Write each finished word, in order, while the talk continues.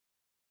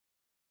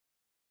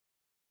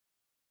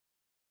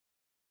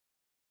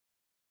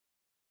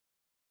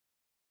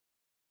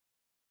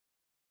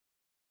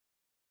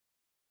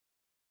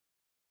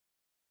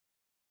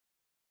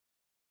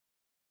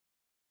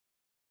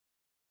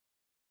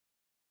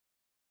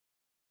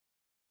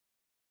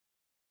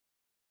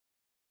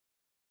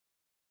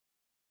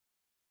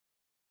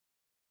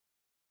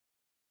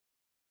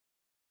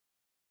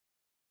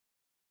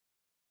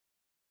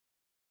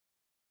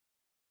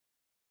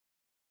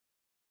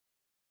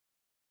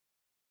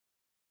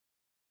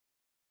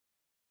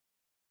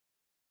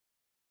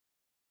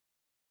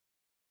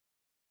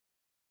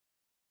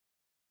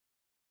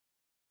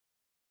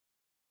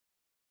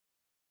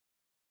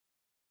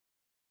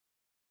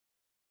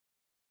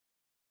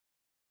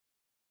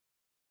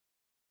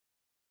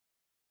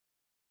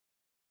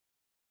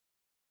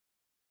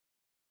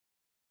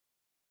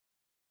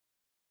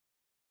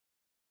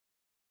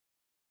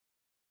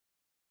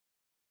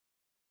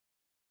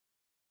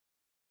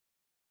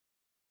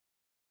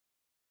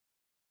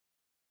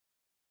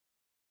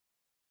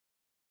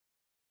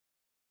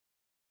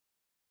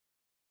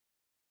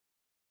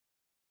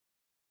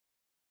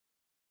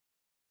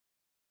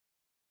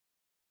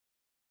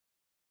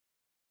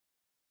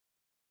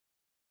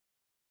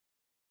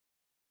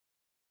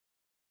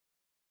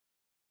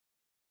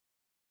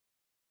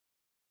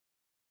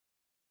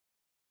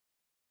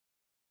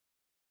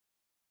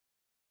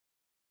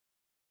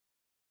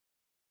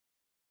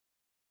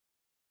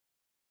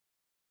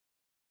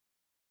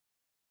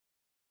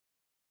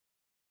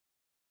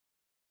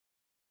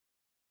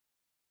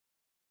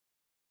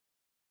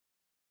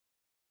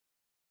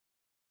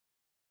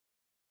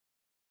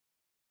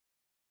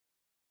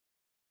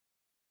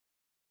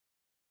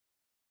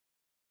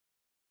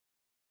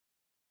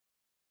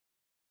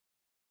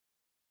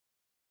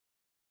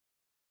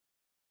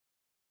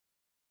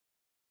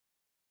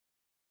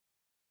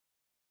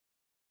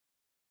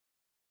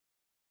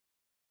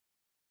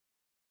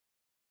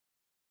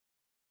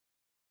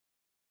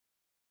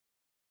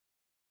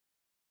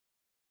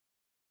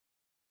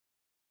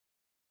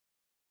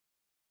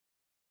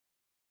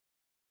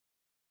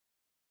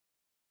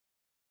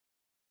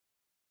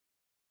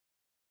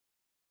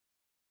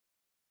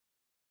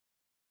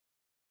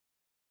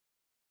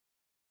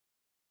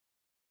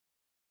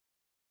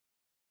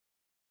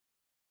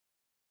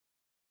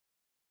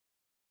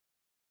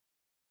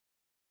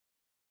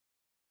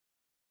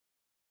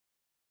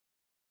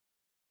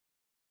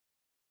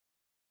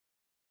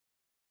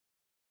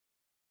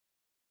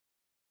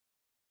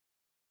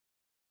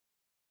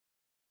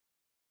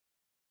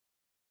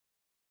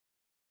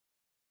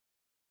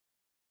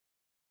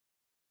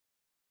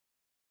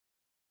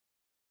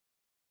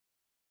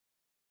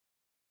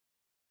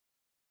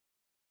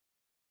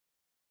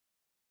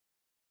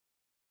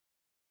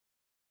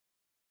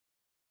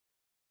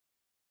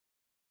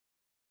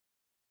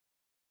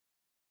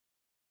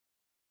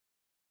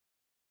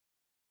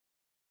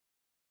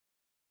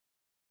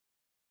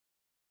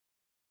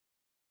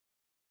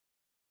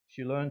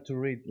She learned to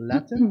read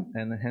Latin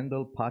and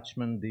handle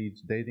parchment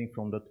deeds dating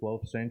from the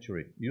 12th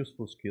century,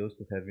 useful skills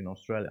to have in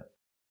Australia.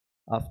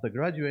 After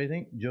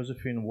graduating,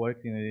 Josephine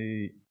worked in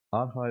the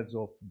archives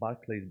of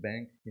Barclays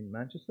Bank in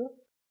Manchester,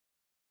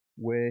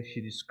 where she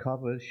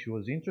discovered she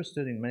was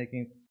interested in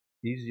making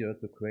it easier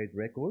to create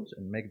records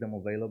and make them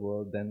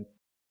available than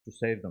to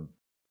save them.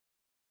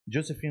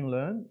 Josephine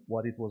learned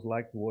what it was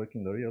like to work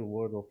in the real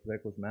world of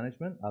records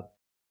management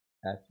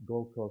at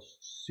Gold Coast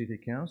City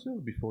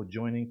Council before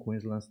joining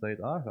Queensland State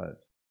Archives.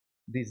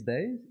 These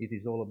days, it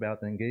is all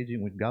about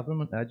engaging with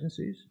government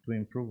agencies to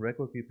improve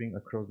record keeping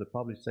across the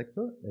public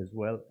sector, as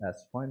well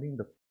as finding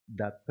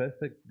that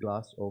perfect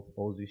glass of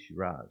Aussie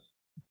Shiraz.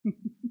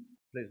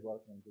 Please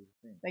welcome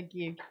Josephine. Thank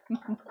you.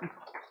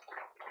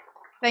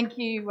 Thank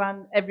you,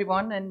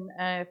 everyone,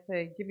 and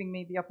for giving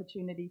me the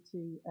opportunity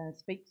to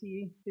speak to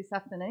you this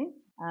afternoon.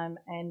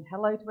 And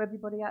hello to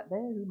everybody out there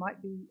who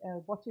might be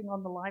watching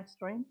on the live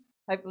stream.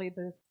 Hopefully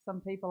there's some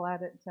people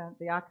out at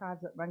the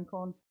archives at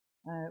Runcorn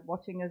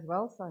watching as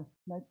well, so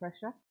no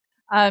pressure.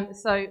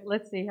 So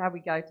let's see how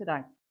we go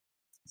today.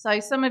 So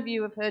some of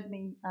you have heard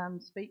me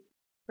speak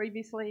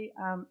previously,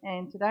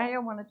 and today I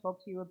want to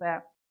talk to you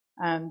about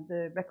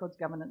the records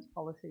governance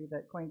policy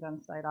that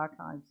Queensland State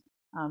Archives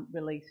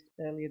released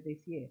earlier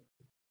this year.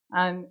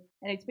 And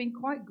it's been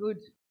quite good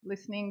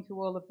listening to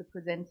all of the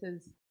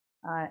presenters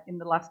in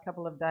the last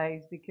couple of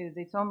days, because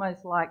it's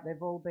almost like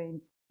they've all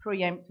been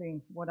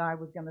preempting what I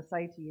was going to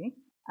say to you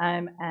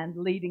and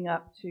leading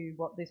up to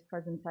what this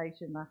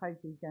presentation I hope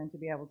is going to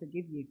be able to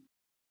give you.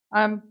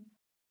 Oh,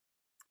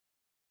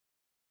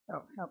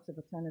 helps if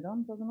I turn it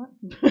on, doesn't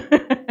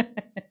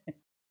it?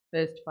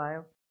 First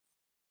fail.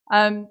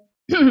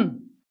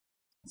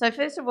 So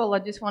first of all, I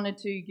just wanted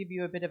to give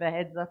you a bit of a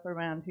heads up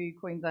around who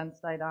Queensland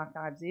State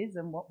Archives is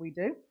and what we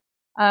do.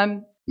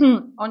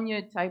 On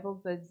your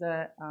tables, there's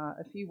a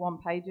few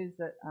one-pages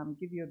that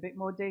give you a bit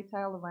more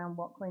detail around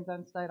what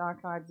Queensland State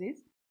Archives is,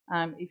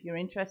 if you're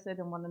interested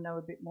and want to know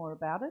a bit more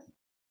about it.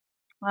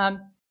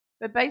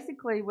 But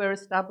basically, we're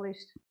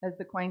established as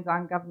the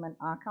Queensland Government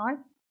Archive,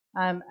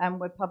 and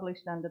we're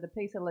published under the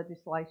piece of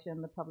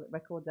legislation, the Public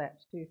Records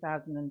Act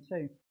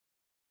 2002.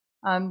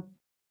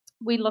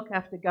 We look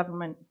after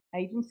government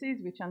agencies,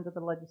 which under the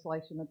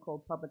legislation are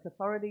called public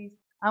authorities,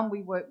 and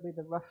we work with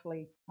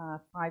roughly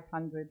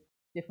 500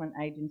 different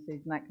agencies,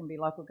 and that can be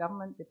local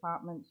government,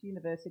 departments,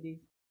 universities,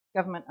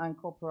 government-owned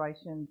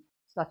corporations,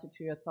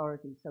 statutory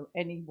authorities, so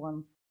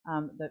anyone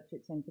that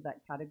fits into that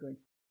category.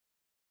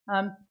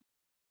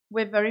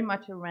 We're very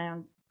much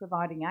around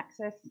providing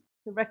access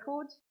to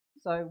records,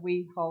 so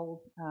we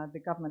hold the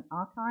government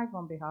archive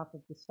on behalf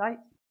of the state,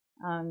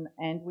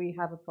 and we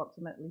have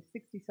approximately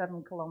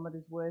 67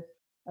 kilometres worth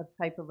of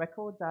paper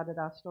records out at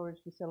our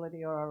storage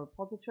facility or our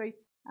repository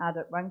out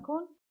at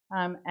Runcorn.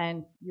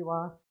 And you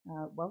are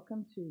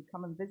welcome to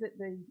come and visit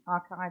the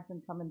archives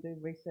and come and do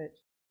research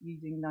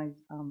using those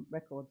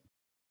records.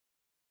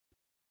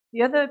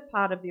 The other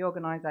part of the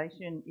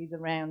organisation is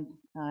around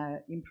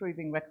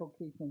improving record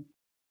keeping.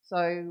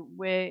 So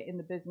we're in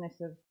the business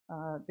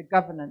of the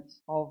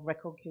governance of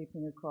record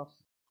keeping across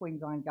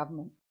Queensland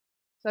government.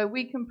 So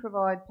we can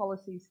provide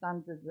policy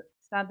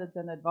standards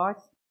and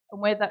advice,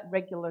 and we're that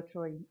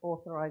regulatory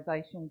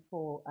authorisation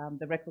for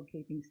the record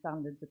keeping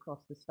standards across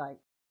the state.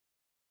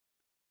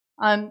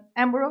 And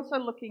we're also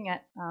looking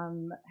at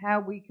how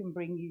we can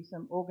bring you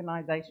some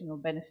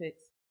organisational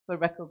benefits for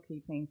record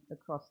keeping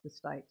across the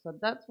state. So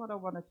that's what I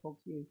want to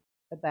talk to you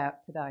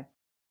about today.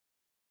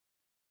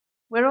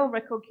 We're all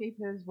record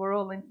keepers, we're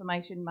all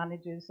information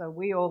managers, so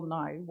we all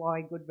know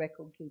why good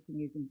record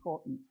keeping is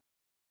important.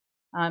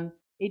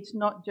 It's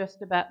not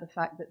just about the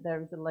fact that there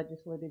is a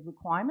legislative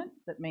requirement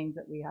that means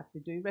that we have to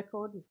do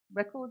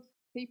records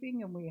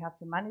keeping and we have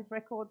to manage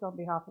records on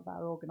behalf of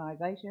our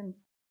organisations,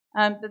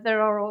 but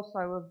there are also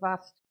a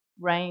vast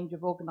range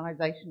of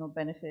organisational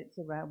benefits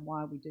around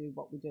why we do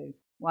what we do,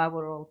 why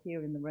we're all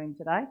here in the room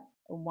today,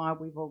 and why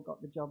we've all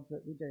got the jobs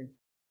that we do.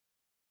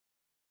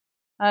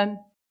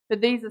 But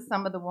these are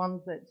some of the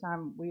ones that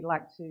we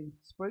like to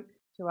spruik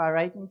to our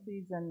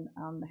agencies and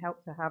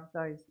help to have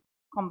those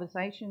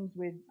conversations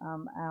with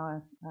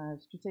our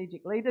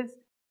strategic leaders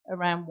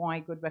around why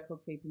good record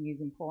keeping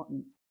is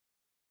important.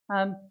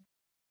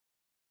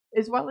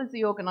 As well as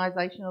the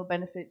organisational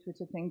benefits, which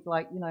are things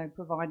like,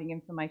 providing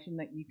information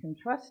that you can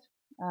trust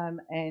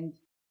and,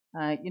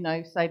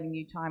 saving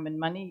you time and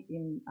money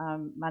in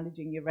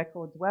managing your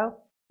records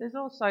well. There's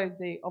also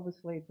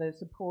obviously the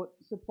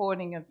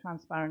supporting of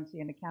transparency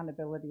and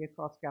accountability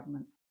across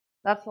government.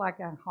 That's like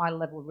a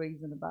high-level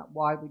reason about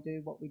why we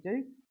do what we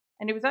do.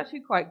 And it was actually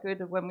quite good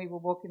when we were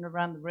walking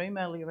around the room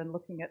earlier and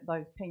looking at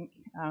those pink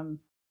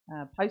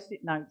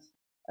post-it notes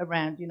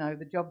around,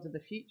 the jobs of the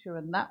future,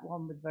 and that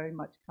one was very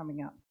much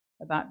coming up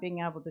about being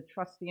able to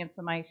trust the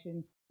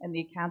information and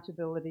the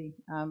accountability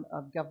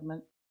of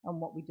government and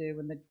what we do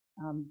and the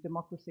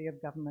democracy of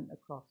government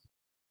across.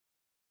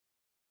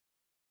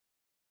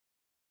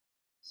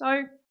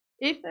 So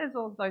if there's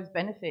all those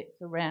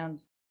benefits around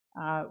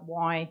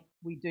why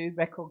we do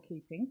record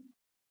keeping,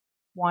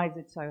 why is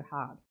it so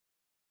hard?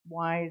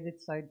 why is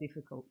it so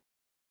difficult?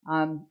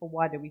 Or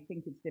why do we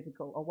think it's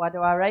difficult? Or why do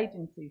our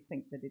agencies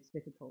think that it's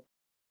difficult?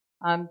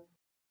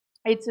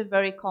 It's a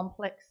very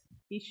complex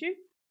issue,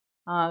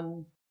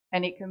 and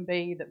it can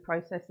be that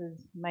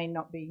processes may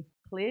not be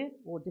clear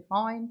or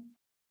defined.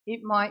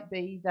 It might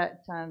be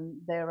that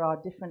there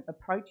are different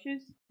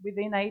approaches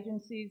within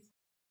agencies.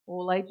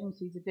 All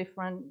agencies are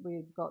different.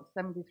 We've got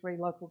 73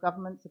 local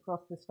governments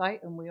across the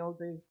state, and we all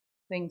do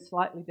things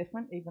slightly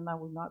different, even though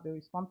we might be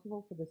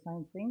responsible for the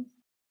same things.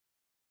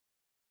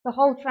 The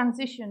whole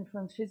transition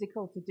from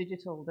physical to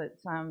digital that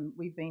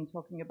we've been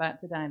talking about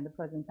today in the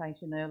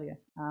presentation earlier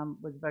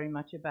was very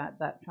much about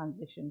that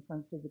transition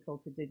from physical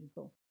to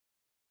digital.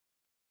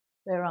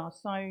 There are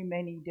so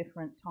many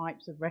different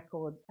types of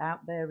records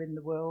out there in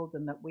the world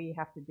and that we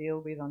have to deal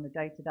with on a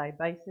day-to-day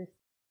basis.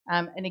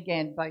 And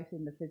again, both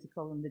in the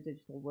physical and the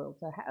digital world.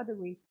 So how do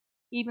we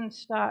even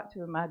start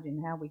to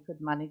imagine how we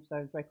could manage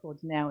those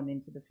records now and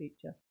into the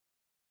future?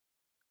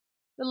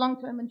 The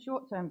long-term and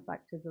short-term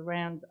factors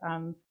around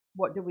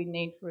what do we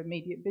need for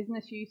immediate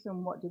business use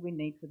and what do we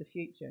need for the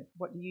future?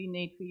 What do you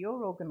need for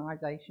your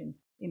organisation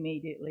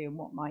immediately and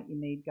what might you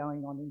need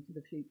going on into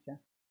the future?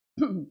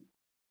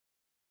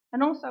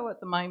 And also at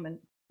the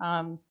moment,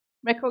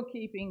 record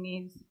keeping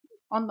is,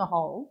 on the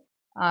whole,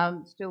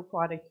 still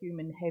quite a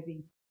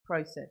human-heavy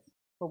process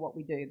for what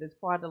we do. There's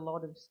quite a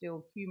lot of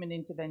still human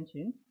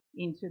intervention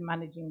into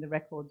managing the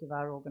records of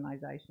our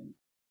organisations.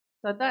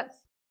 So that's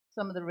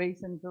some of the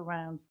reasons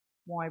around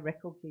why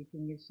record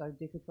keeping is so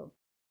difficult.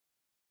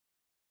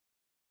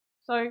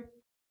 So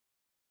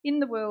in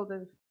the world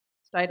of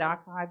state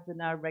archives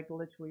and our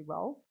regulatory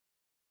role,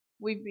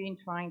 we've been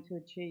trying to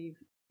achieve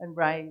and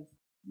raise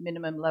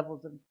minimum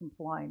levels of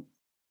compliance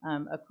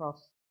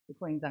across the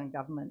Queensland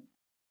government.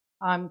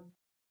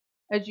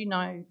 As you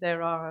know,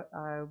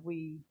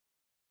 we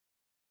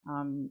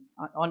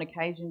on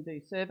occasion do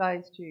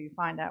surveys to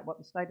find out what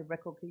the state of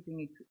record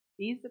keeping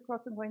is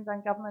across the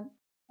Queensland government,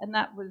 and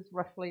that was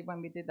roughly,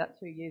 when we did that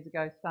 2 years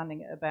ago,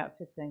 standing at about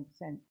 15%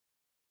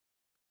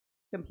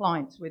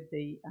 compliance with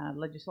the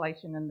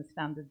legislation and the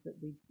standards that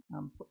we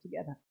put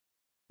together.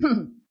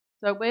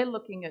 So we're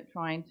looking at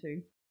trying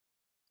to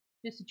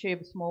just achieve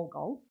a small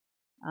goal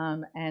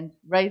and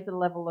raise the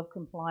level of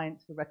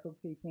compliance for record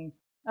keeping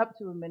up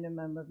to a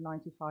minimum of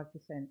 95%.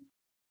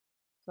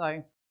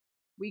 So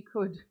we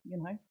could,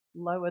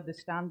 lower the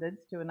standards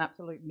to an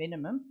absolute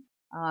minimum,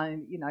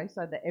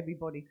 so that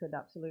everybody could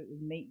absolutely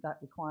meet that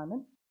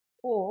requirement,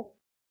 or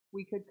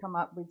we could come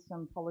up with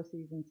some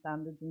policies and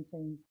standards and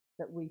things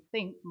that we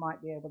think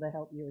might be able to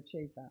help you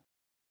achieve that.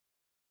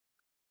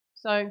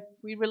 So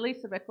we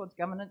released the records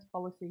governance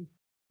policy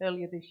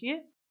earlier this year,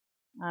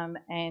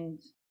 and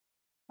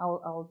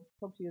I'll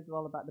talk to you as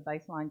well about the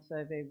baseline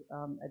survey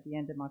at the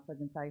end of my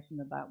presentation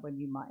about when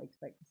you might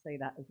expect to see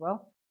that as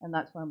well. And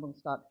that's when we'll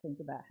start to think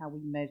about how we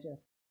measure,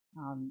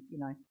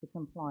 the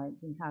compliance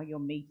and how you're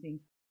meeting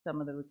some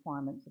of the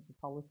requirements of the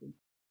policy.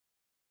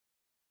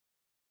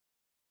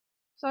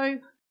 So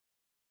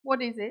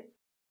what is it?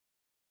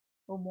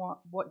 Or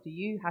what do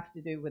you have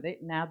to do with it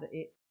now that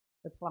it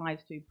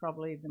applies to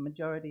probably the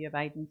majority of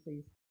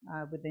agencies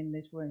within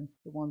this room,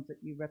 the ones that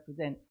you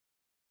represent?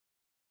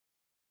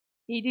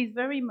 It is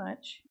very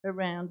much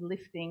around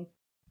lifting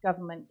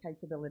government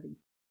capability.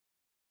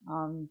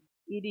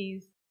 It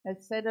is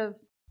a set of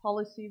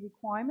policy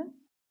requirements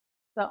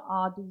that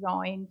are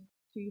designed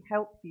to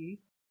help you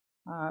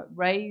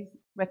raise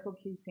record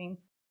keeping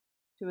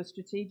to a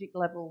strategic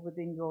level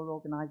within your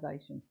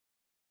organisation.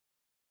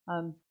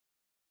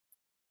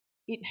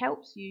 It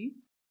helps you,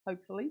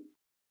 hopefully,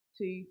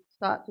 to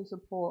start to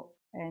support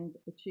and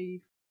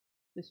achieve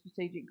the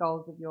strategic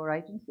goals of your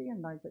agency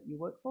and those that you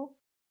work for.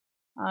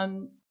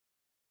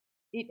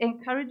 It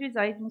encourages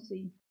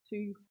agency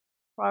to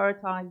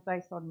prioritise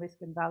based on risk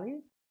and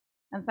value.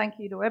 And thank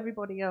you to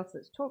everybody else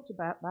that's talked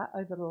about that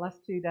over the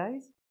last 2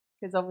 days,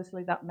 because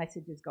obviously that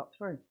message has got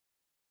through.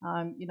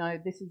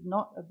 This is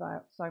not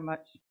about so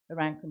much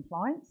around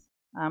compliance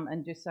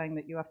and just saying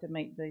that you have to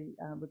meet the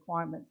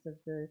requirements of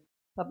the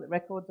Public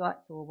Records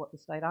Act or what the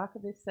State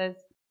Archivist says.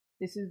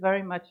 This is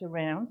very much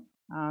around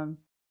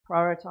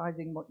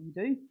prioritising what you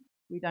do.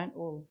 We don't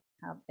all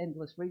have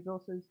endless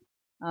resources.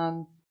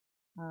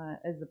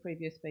 As the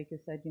previous speaker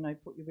said,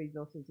 put your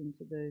resources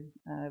into the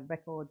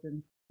records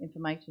and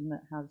information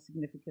that has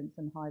significance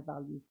and high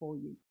value for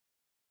you.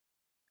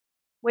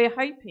 We're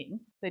hoping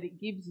that it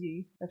gives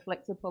you a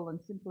flexible and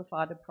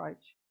simplified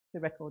approach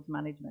to records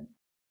management.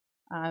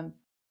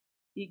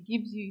 It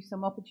gives you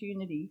some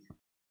opportunities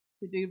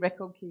to do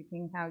record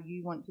keeping how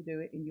you want to do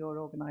it in your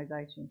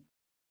organisation.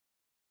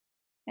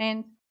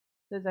 And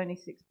there's only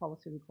 6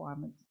 policy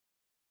requirements.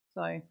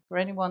 So for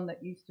anyone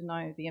that used to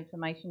know the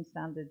information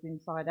standards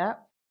inside out,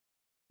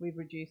 we've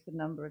reduced the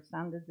number of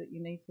standards that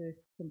you need to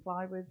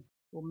comply with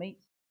or meet,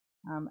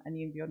 and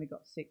you've only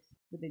got 6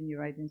 within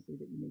your agency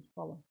that you need to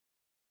follow.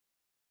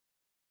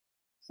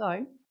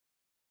 So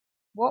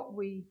what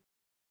we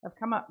have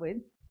come up with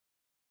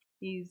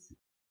is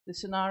the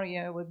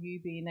scenario of you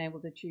being able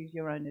to choose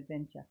your own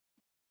adventure.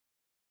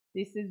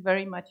 This is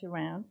very much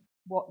around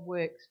what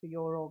works for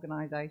your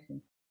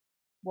organisation,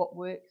 what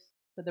works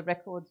for the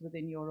records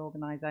within your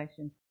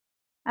organisation.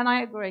 And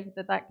I agree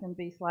that that can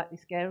be slightly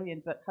scary,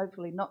 but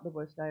hopefully not the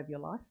worst day of your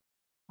life,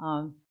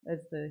 as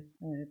the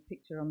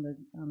picture on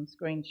the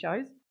screen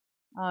shows.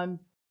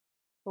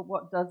 But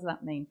what does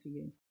that mean for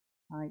you?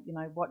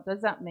 What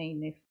does that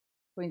mean if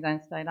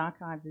Queensland State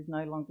Archives is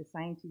no longer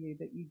saying to you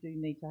that you do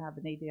need to have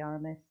an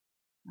EDRMS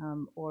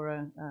or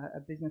a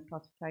business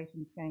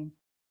classification scheme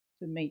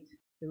to meet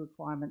the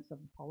requirements of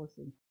the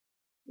policy?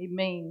 It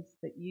means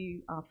that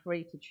you are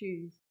free to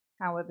choose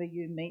however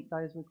you meet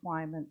those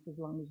requirements, as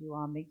long as you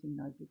are meeting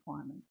those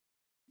requirements.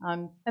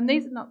 And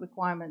these are not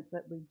requirements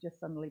that we've just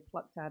suddenly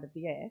plucked out of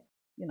the air.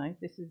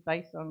 This is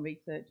based on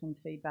research and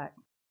feedback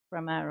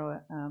from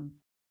our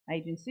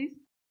agencies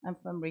and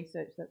from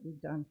research that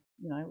we've done,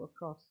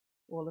 across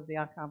all of the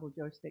archival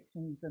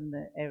jurisdictions and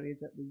the areas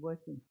that we work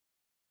in.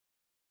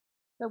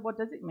 So what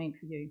does it mean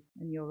for you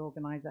and your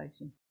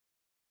organisation?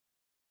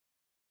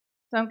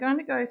 So I'm going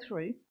to go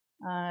through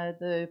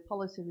the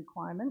policy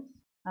requirements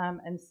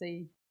and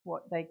see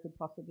what they could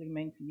possibly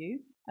mean for you,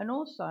 and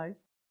also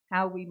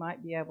how we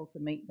might be able to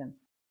meet them.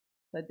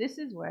 So this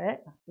is where,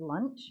 after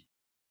lunch,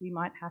 we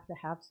might have to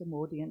have some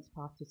audience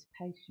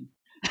participation.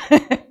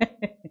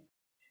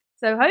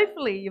 So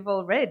hopefully you've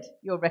all read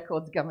your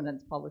records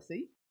governance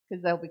policy,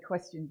 because there'll be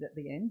questions at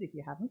the end if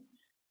you haven't.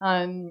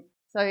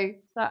 So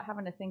start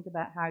having to think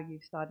about how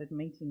you've started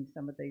meeting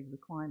some of these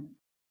requirements.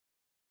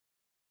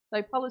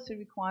 So policy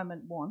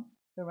requirement 1,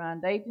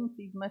 around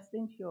agencies must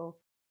ensure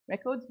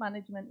records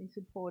management is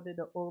supported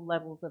at all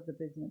levels of the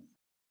business.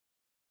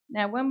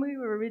 Now, when we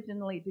were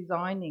originally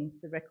designing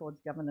the records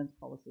governance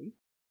policy,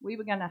 we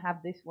were going to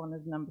have this one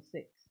as number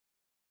 6.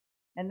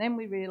 And then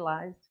we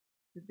realised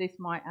that this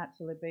might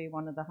actually be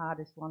one of the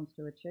hardest ones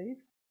to achieve,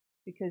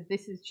 because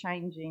this is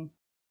changing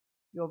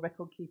your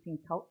record keeping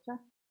culture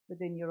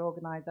within your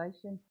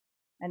organisation,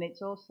 and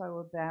it's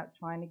also about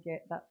trying to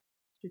get that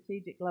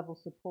strategic level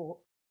support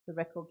for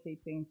record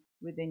keeping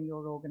within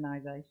your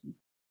organisation.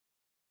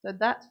 So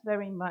that's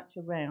very much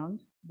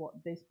around what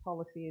this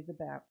policy is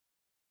about: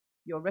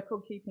 your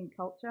record keeping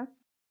culture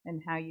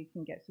and how you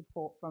can get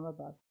support from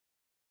above.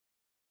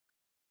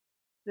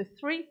 The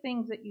 3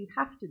 things that you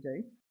have to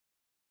do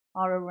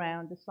are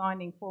around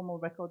assigning formal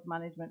records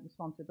management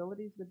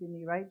responsibilities within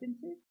your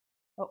agencies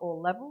at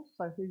all levels,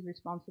 so who's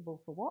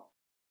responsible for what.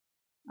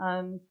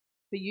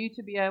 For you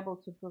to be able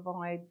to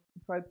provide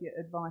appropriate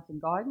advice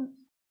and guidance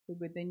to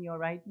within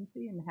your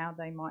agency and how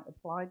they might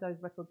apply those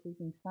record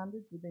keeping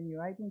standards within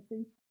your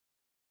agency,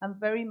 and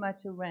very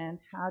much around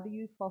how do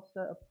you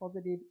foster a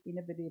positive,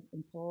 innovative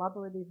and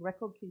collaborative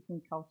record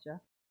keeping culture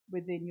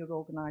within your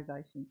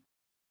organisation.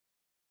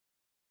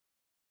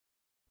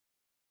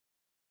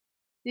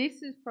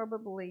 This is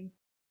probably,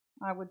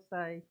 I would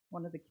say,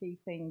 one of the key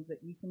things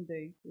that you can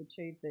do to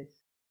achieve this.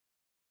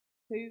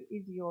 Who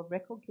is your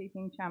record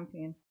keeping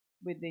champion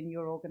within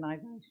your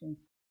organisation?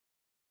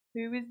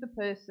 Who is the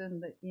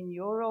person that in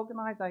your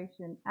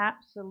organisation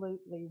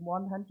absolutely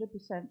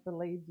 100%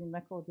 believes in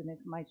records and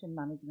information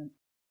management?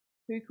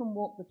 Who can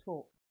walk the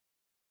talk?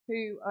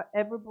 Who at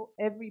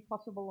every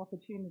possible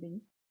opportunity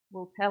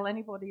will tell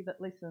anybody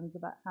that listens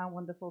about how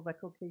wonderful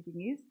record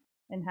keeping is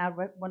and how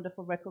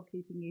wonderful record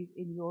keeping is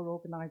in your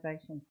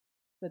organisation,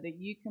 so that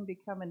you can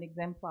become an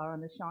exemplar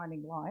and a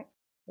shining light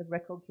of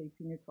record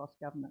keeping across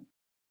government.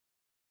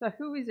 So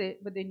who is it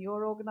within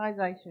your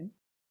organisation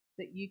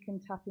that you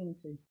can tap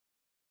into?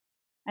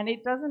 And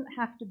it doesn't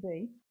have to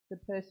be the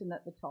person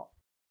at the top.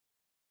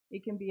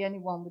 It can be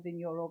anyone within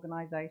your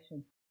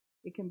organisation.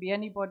 It can be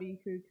anybody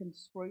who can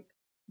spruik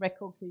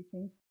record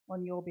keeping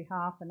on your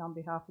behalf and on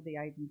behalf of the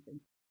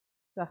agency.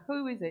 So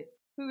who is it?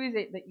 Who is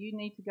it that you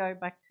need to go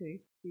back to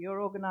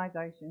your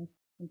organisation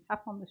and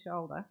tap on the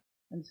shoulder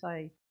and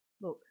say,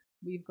 look,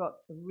 we've got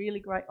a really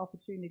great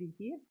opportunity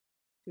here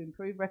to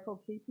improve record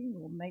keeping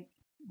or make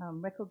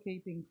record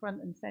keeping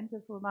front and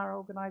centre from our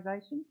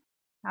organisation.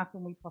 How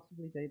can we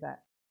possibly do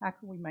that? How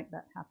can we make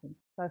that happen?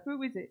 So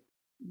who is it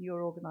in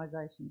your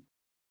organisation?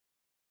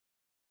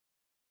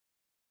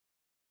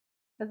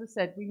 As I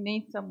said, we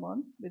need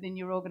someone within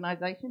your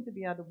organisation to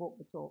be able to walk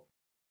the talk.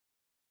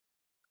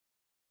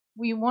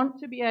 We want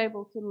to be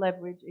able to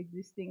leverage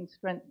existing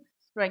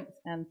strengths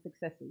and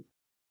successes.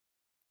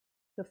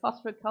 To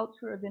foster a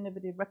culture of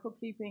innovative record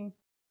keeping,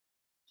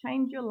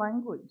 change your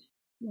language.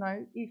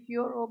 If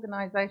your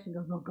organisation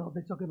goes, oh God,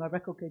 they're talking about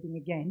record keeping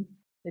again,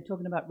 they're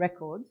talking about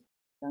records,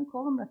 don't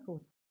call them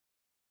records.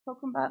 Talk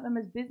about them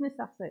as business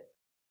assets,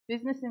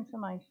 business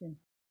information,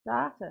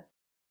 data,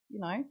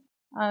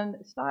 and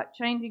start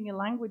changing your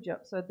language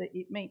up so that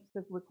it meets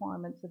the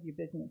requirements of your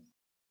business.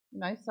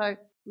 So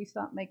we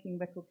start making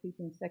record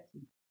keeping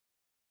sexy.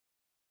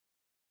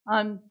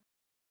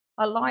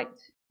 I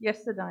liked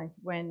yesterday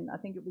when I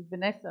think it was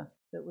Vanessa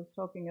that was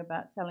talking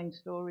about telling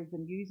stories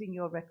and using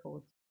your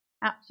records.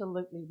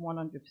 Absolutely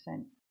 100%.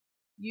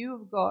 You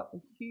have got a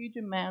huge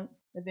amount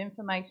of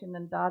information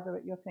and data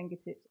at your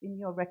fingertips in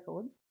your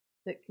records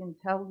that can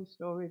tell the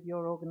story of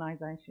your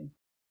organisation,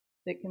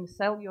 that can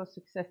sell your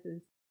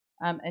successes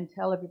and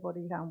tell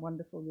everybody how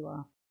wonderful you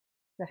are.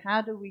 So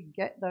how do we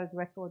get those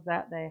records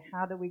out there?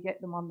 How do we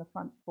get them on the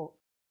front foot?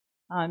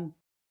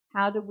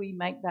 How do we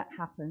make that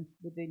happen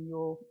within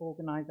your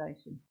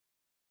organisation?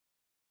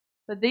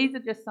 So these are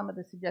just some of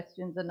the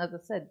suggestions, and as I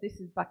said, this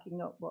is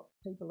backing up what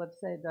people have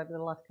said over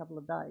the last couple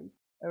of days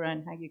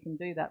around how you can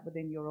do that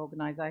within your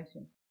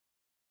organisation.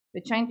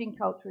 The changing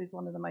culture is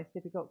one of the most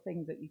difficult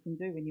things that you can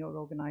do in your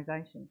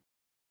organisation.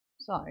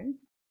 So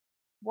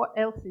what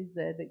else is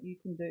there that you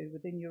can do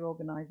within your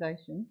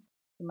organisation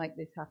to make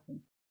this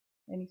happen?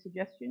 Any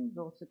suggestions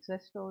or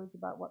success stories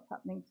about what's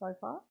happening so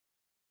far?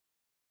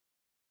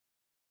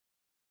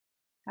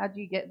 How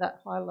do you get that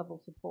high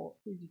level support?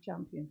 Who's your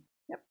champion?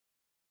 Yep.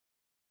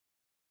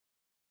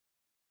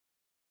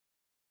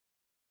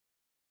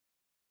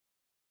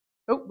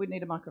 Oh, we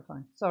need a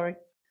microphone. Sorry.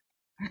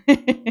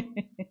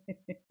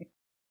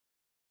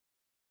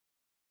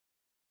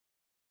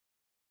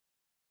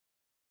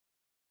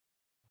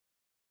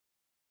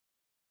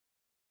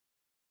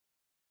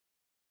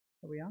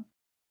 There we are.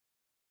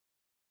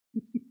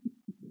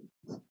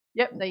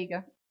 Yep, there you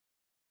go.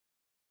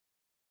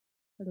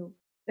 Hello.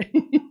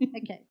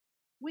 Okay.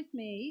 With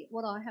me,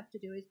 what I have to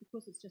do is,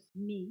 because it's just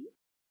me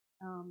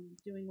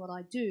doing what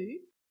I do,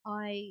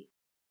 I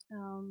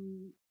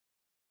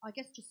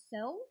guess just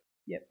sell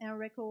our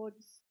record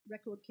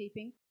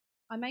keeping.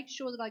 I make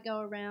sure that I go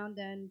around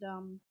and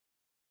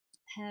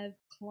have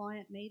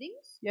client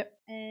meetings. Yep.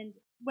 And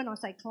when I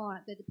say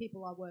client, they're the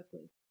people I work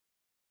with.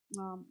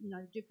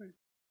 Different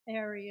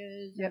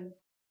areas. Yep. And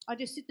I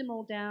just sit them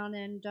all down,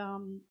 and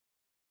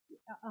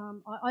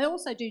I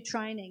also do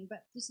training,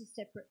 but this is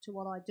separate to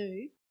what I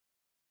do.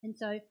 And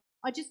so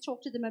I just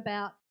talk to them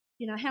about,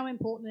 how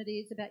important it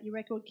is about your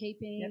record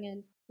keeping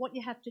and what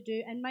you have to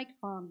do, and make it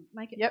fun.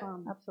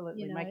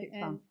 Absolutely. Make it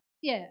fun.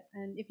 Yeah,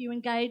 and if you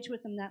engage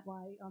with them that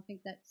way, I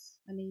think that's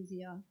an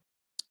easier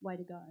way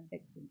to go.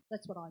 Excellent.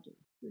 That's what I do.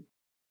 Good.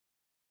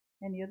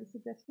 Any other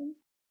suggestions?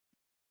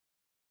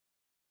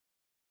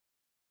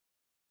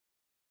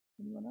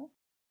 Anyone else?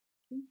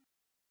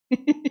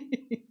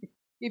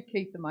 Give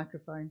Keith the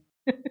microphone.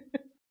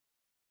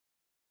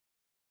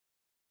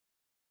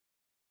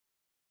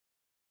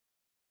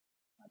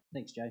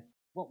 Thanks, Joe.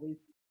 What we've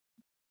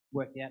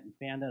worked out and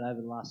found out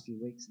over the last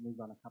few weeks, and we've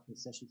run a couple of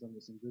sessions on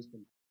this in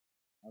Brisbane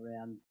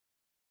around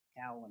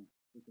how and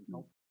we can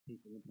help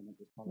people implement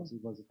this policy,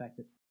 was the fact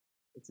that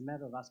it's a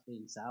matter of us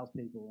being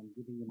salespeople and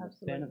giving them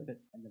the benefit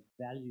and the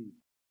value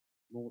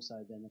more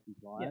so than the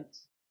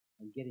compliance,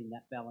 and getting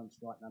that balance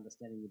right and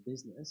understanding the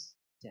business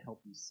to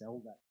help you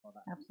sell that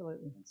product.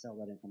 Absolutely. And sell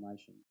that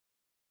information.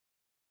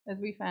 As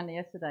we found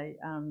yesterday,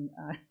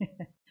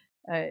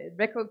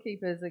 record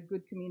keepers are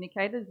good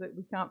communicators, but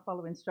we can't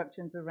follow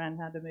instructions around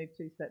how to move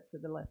 2 steps to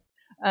the left.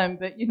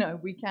 But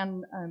we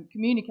can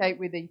communicate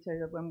with each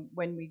other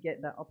when we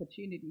get that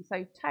opportunity.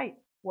 So take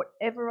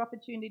whatever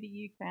opportunity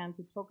you can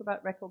to talk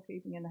about record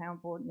keeping and how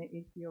important it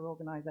is to your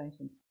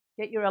organisation.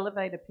 Get your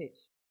elevator pitch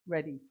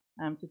ready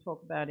to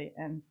talk about it,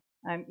 and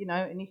and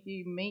if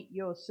you meet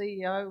your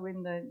CEO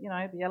in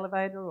the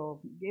elevator or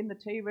in the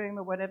tea room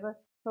or whatever,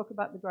 talk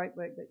about the great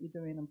work that you're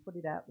doing and put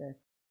it out there.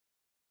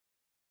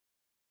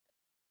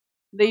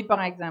 Lead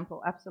by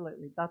example,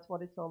 absolutely. That's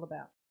what it's all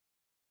about.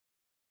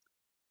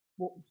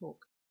 Walk the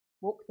talk.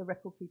 Walk the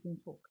record keeping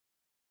talk.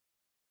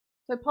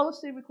 So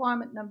policy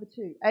requirement number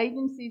 2,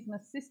 agencies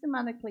must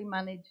systematically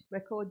manage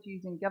records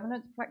using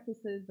governance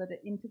practices that are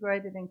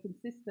integrated and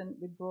consistent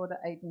with broader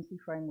agency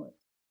frameworks.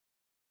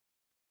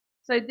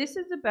 So this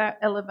is about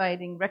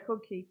elevating record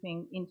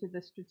keeping into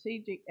the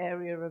strategic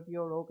area of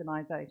your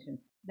organisation.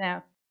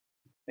 Now,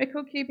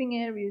 record keeping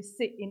areas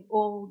sit in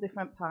all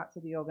different parts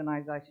of the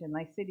organisation.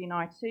 They sit in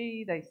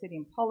IT, they sit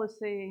in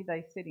policy,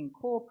 they sit in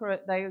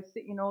corporate, they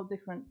sit in all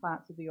different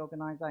parts of the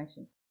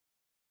organisation.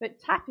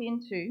 But tap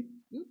into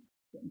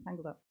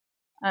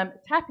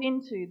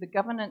the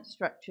governance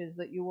structures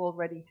that you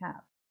already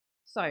have.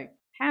 So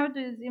how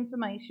does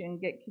information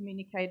get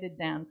communicated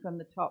down from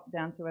the top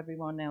down to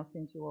everyone else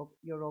into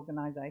your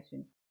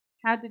organisation?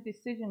 How do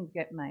decisions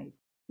get made?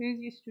 Who's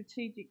your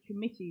strategic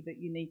committee that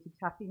you need to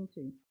tap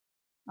into?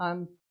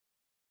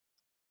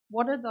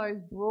 What are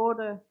those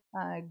broader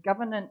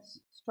governance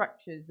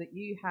structures that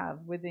you have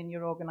within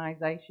your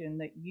organisation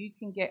that you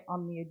can get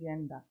on the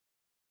agenda?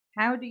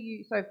 How do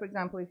you, so for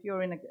example, if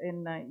you're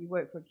you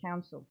work for a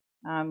council,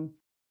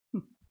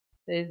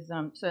 there's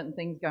certain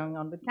things going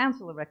on with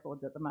councillor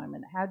records at the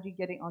moment. How do you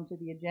get it onto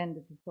the agenda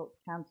to talk to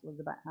councillors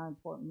about how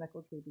important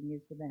record keeping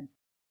is for them?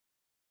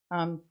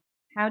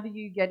 How do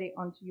you get it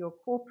onto your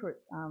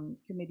corporate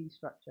committee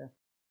structure?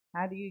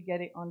 How do you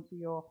get it onto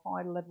your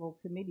high-level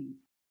committees?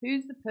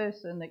 Who's the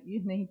person that you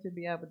need to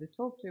be able to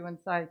talk to and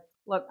say,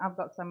 look, I've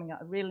got something that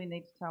I really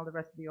need to tell the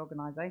rest of the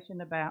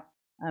organisation about.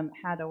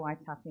 How do I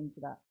tap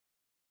into that?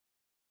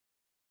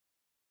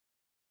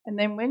 And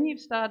then when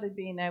you've started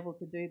being able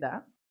to do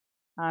that,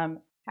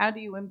 how do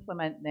you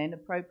implement then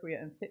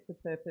appropriate and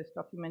fit-for-purpose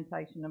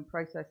documentation and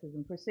processes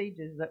and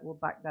procedures that will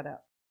back that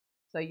up?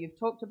 So you've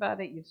talked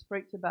about it, you've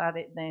spoken about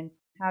it, then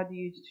how do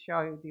you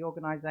show the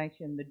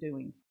organisation the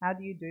doing? How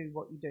do you do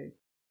what you do?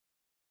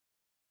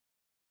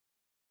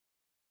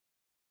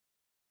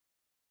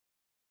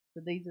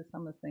 So these are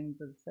some of the things,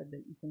 as I said,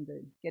 that you can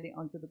do. Get it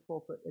onto the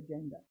corporate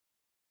agenda.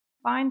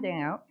 Find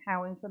out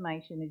how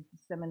information is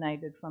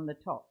disseminated from the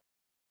top.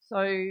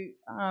 So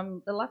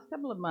the last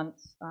couple of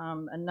months,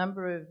 a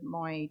number of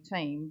my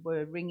team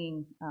were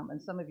ringing,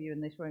 and some of you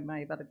in this room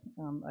may have had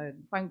a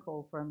phone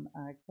call from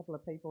a couple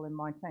of people in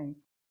my team,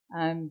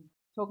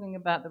 talking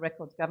about the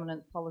records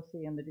governance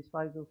policy and the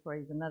disposal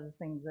freeze and other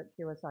things that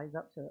QSA is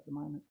up to at the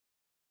moment.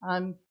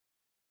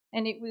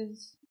 And it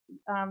was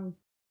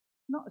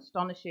not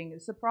astonishing, it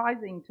was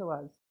surprising to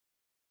us,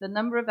 the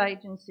number of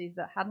agencies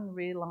that hadn't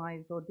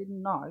realised or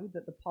didn't know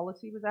that the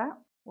policy was out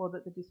or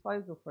that the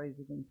disposal freeze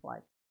was in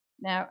place.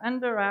 Now,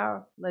 under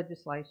our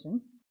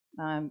legislation,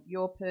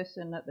 your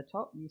person at the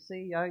top, your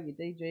CEO, your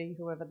DG,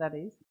 whoever that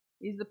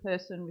is the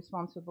person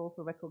responsible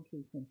for record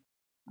keeping.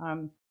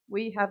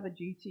 We have a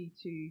duty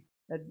to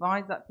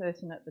advise that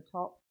person at the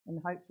top, and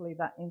hopefully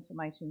that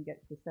information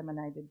gets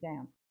disseminated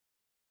down.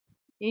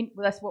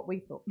 Well, that's what we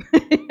thought.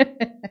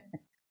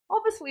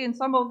 Obviously, in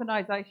some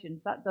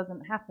organisations, that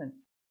doesn't happen.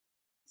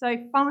 So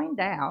find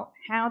out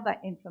how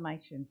that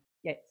information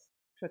gets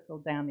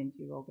trickled down into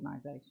your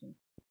organisation.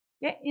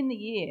 Get in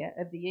the ear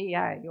of the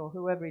EA or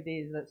whoever it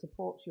is that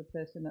supports your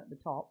person at the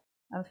top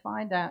and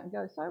find out and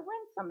go, so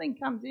when something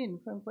comes in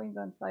from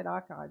Queensland State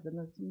Archives and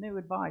there's some new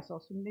advice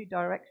or some new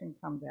direction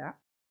comes out,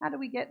 how do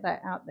we get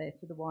that out there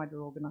to the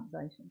wider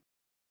organisation?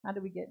 How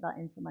do we get that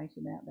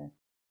information out there?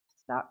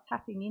 Start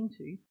tapping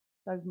into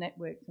those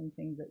networks and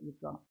things that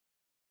you've got.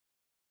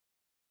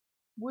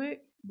 Work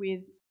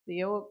with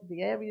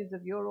the areas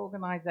of your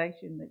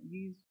organisation that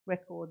use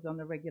records on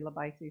a regular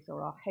basis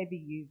or are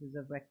heavy users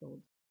of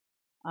records.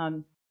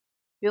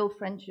 Build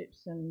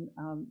friendships and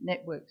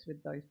networks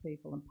with those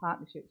people and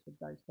partnerships with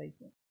those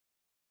people.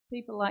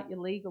 People like your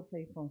legal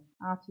people,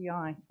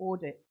 RTI,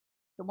 audit,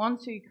 the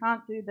ones who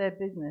can't do their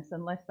business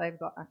unless they've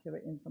got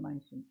accurate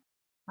information.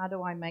 How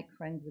do I make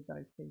friends with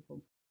those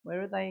people?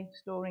 Where are they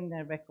storing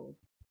their records?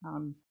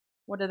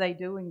 What are they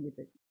doing with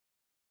it?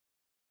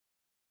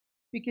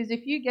 Because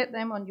if you get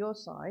them on your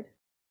side,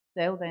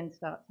 they'll then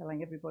start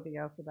telling everybody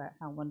else about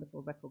how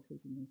wonderful record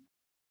keeping is.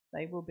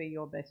 They will be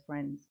your best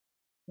friends,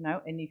 you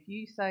know. And if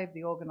you save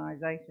the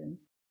organisation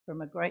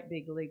from a great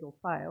big legal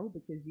fail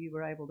because you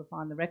were able to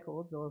find the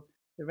records or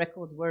the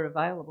records were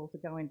available to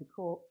go into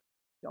court,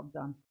 job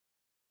done.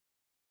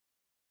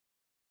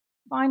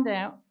 Find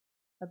out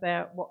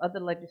about what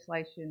other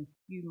legislation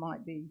you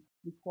might be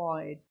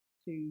required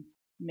to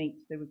meet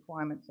the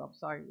requirements of.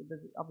 So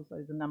obviously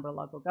there's a number of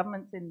local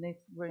governments in this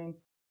room.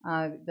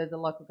 There's a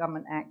Local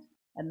Government Act,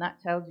 and that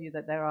tells you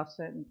that there are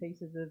certain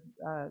pieces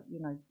of,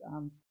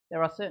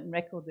 there are certain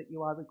records that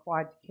you are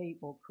required to keep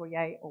or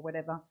create or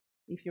whatever.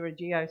 If you're a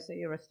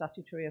GOC or a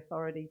statutory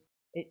authority,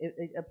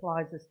 it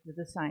applies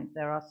the same.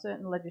 There are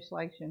certain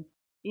legislation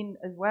in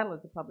as well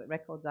as the Public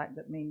Records Act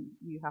that mean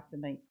you have to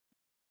meet.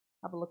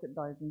 Have a look at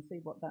those and see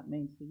what that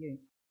means for you.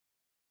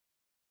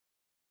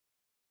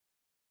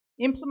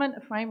 Implement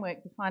a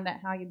framework to find out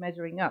how you're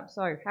measuring up.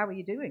 So how are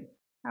you doing?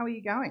 How are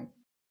you going?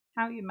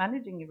 How are you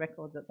managing your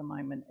records at the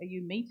moment? Are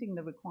you meeting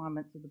the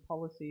requirements of the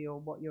policy or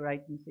what your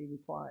agency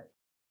requires?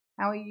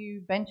 How are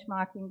you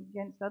benchmarking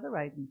against other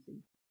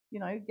agencies? You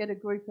know, get a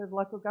group of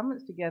local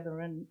governments together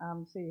and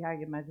see how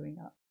you're measuring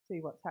up, see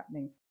what's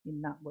happening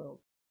in that world.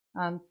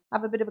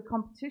 Have a bit of a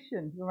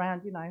competition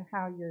around, you know,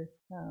 how your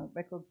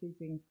record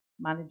keeping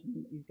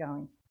management is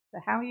going. So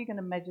how are you going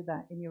to measure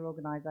that in your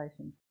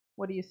organisation?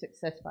 What are your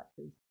success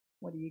factors?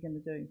 What are you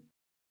going to do?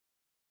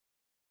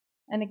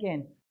 And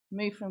again,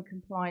 move from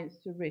compliance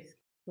to risk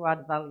to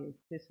add value.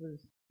 This was,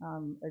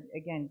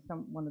 again,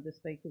 one of the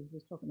speakers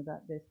was talking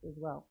about this as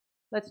well.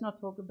 Let's not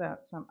talk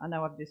about, I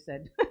know I've just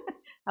said,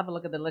 have a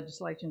look at the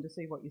legislation to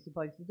see what you're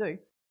supposed to do,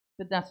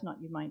 but that's not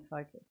your main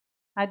focus.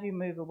 How do you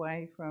move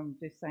away from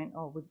just saying,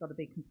 oh, we've got to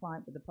be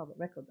compliant with the Public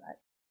Records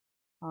Act?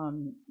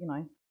 You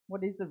know,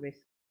 what is the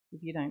risk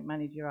if you don't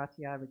manage your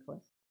RTI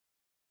requests?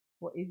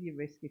 What is your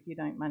risk if you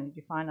don't manage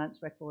your finance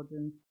records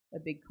and a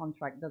big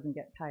contract doesn't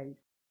get paid?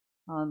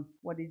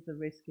 What is the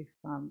risk if,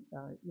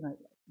 you know,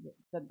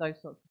 that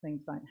those sorts of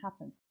things don't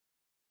happen?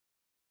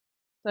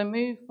 So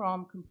move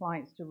from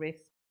compliance to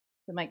risk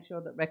to make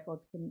sure that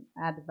records can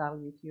add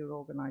value to your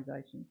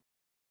organisation.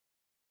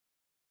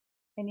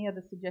 Any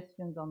other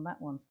suggestions on that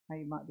one, how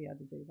you might be able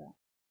to do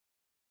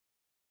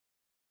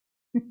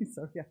that?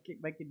 Sorry, I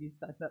keep making you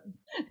stand up.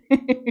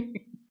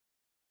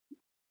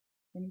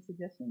 Any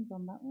suggestions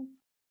on that one?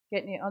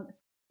 Getting it on.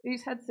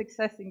 Who's had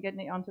success in getting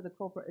it onto the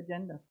corporate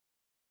agenda?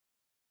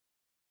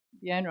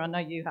 Fiona, I know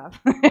you have.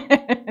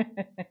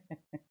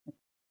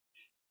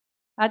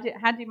 How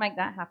do you make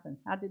that happen?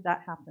 How did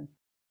that happen?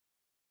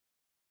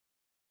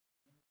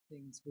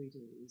 Things we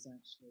do is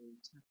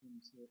actually tap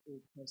into all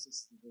the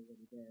processes that are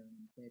already there and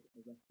embed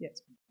a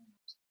records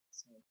component.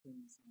 So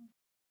things like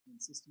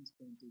when systems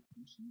being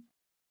decommissioned,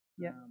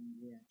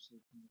 we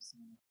actually kind of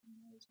sign up on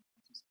those and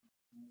participate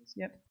in those.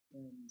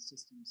 When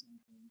systems are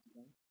being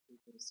developed,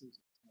 we've got a seat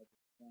at the table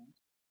for that.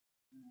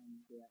 And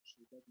we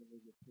actually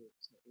regularly report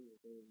to all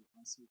the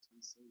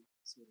ICTC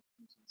sort of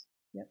committees.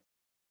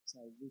 So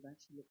we've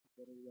actually looked at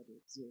what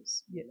already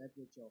exists, we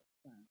leverage off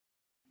that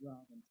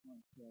rather than trying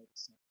to create a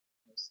separate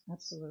process.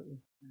 Absolutely.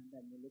 And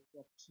then we look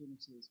for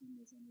opportunities when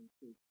there's any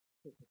big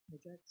corporate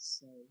projects,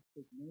 so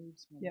big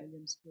moves,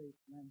 William Street,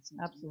 land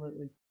centre.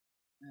 Absolutely.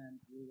 And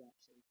we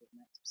actually get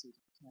an active seat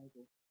at the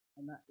table.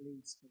 And that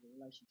leads to the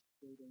relationship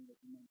building that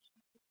you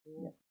mentioned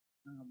before,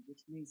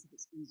 which means that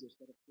it's easier to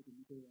get a foot in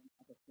the door on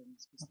other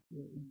things because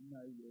people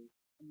know you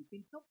and you've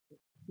been helpful.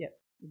 Yep,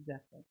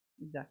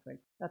 exactly.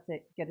 That's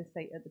it. Get a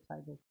seat at the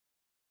table.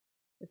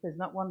 If there's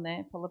not one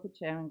there, pull up a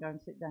chair and go and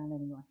sit down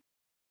anyway.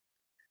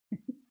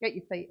 Get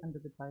your feet under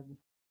the table.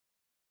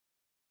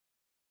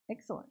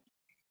 Excellent.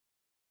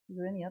 Is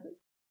there any others?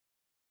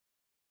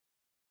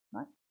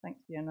 No?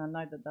 Thanks, Fiona. I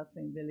know that that's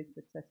been really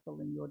successful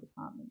in your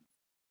department.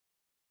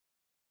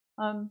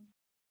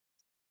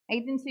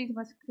 Agencies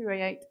must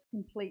create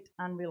complete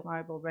and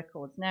reliable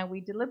records. Now, we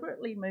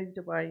deliberately moved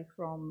away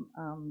from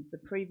the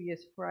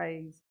previous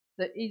phrase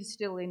that is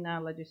still in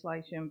our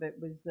legislation, but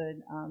was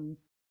the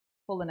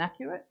full and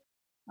accurate,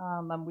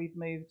 and we've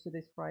moved to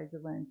this phrase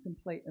around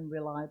complete and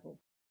reliable,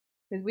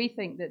 because we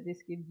think that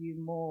this gives you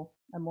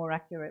a more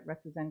accurate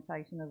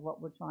representation of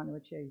what we're trying to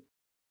achieve.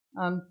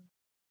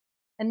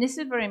 And this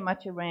is very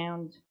much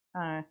around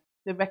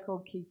the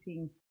record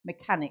keeping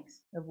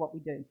mechanics of what we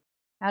do.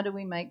 How do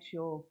we make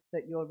sure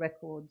that your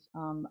records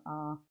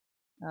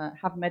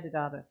have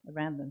metadata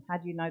around them? How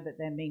do you know that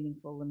they're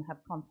meaningful and have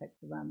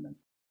context around them?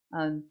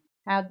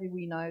 How do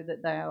we know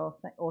that they are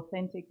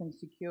authentic and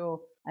secure,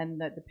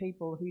 and that the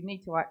people who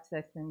need to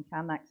access them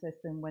can access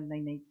them when they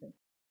need to?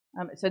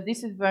 So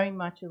this is very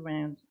much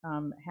around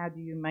how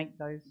do you make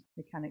those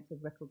mechanics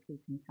of record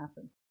keeping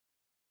happen.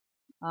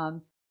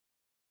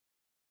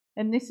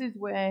 And this is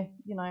where,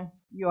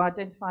 you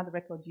identify the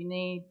records you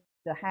need,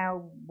 the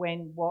how,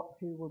 when, what,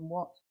 who and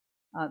what,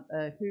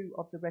 who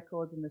of the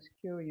records, and the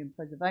security and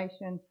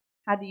preservation.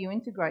 How do you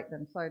integrate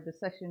them? So the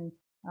session,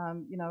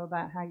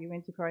 about how you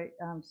integrate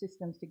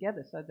systems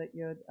together so that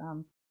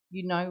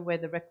you know where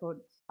the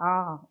records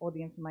are or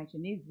the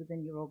information is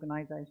within your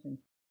organisation.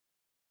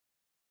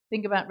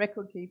 Think about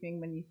record keeping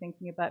when you're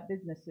thinking about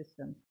business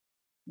systems.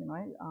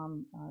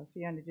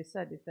 Fiona just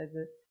said if there's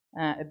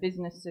a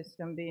business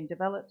system being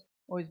developed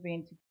or is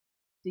being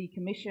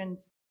decommissioned,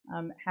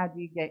 how do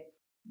you get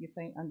your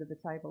feet under the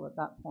table at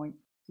that point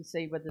to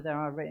see whether there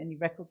are any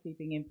record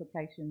keeping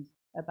implications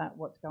about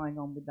what's going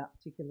on with that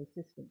particular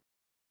system?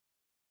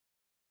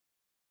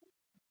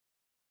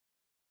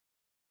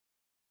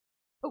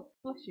 Oh,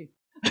 bless you.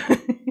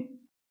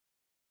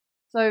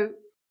 So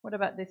what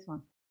about this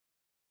one?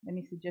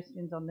 Any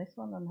suggestions on this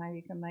one on how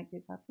you can make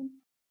it happen?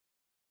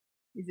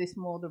 Is this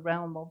more the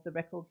realm of the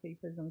record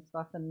keepers and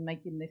stuff and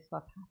making this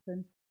stuff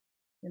happen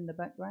in the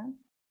background?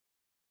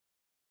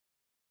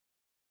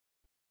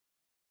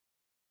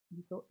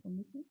 Any thoughts on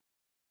this one?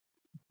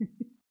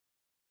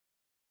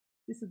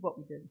 This is what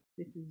we do.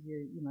 This is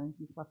your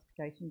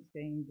classification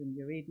schemes and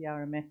your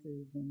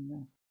EDRMSs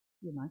and,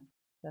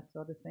 that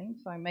sort of thing.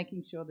 So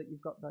making sure that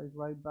you've got those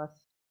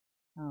robust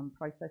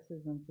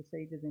processes and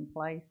procedures in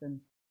place, and,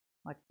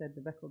 like I said,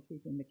 the record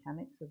keeping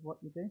mechanics of what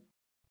you do.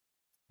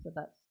 So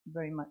that's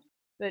very much.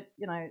 But,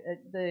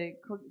 the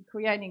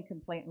creating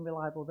complete and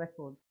reliable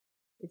records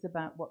is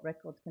about what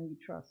records can you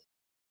trust.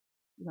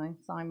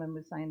 Simon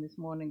was saying this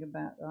morning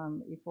about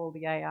if all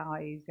the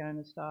AI is going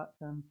to start,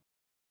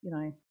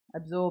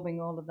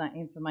 absorbing all of that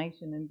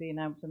information and being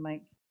able to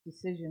make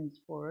decisions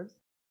for us,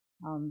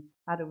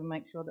 how do we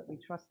make sure that we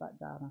trust that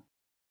data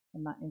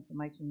and that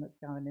information that's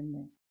going in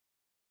there?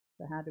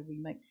 So how do we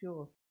make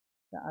sure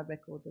that our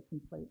records are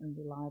complete and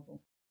reliable?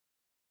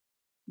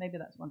 Maybe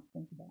that's one to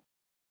think about.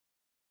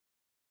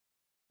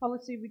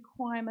 Policy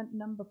requirement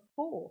number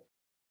 4.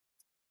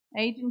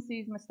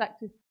 Agencies must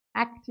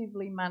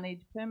actively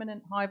manage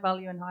permanent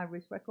high-value and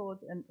high-risk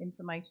records and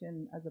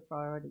information as a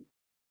priority.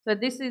 So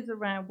this is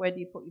around where do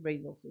you put your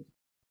resources.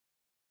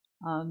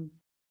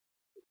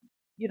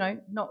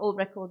 Not all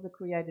records are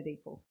created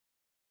equal.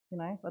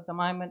 At the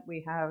moment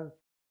we have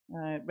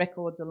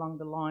records along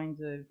the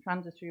lines of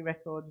transitory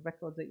records,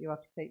 records that you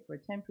have to keep for a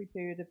temporary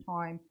period of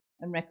time,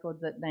 and records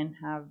that then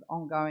have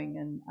ongoing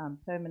and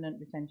permanent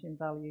retention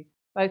value,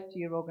 both to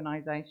your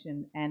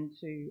organisation and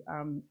to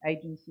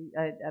agency,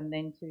 and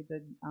then to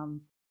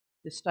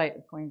the state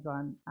of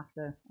Queensland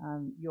after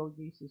your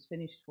use is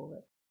finished for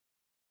it.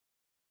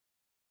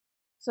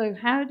 So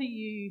how do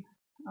you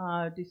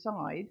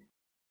decide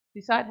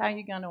how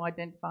you're going to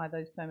identify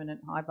those permanent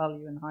high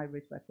value and high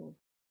risk records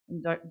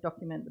and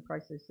document the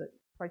processes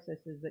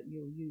that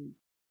you'll use?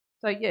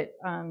 So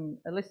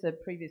Alyssa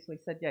previously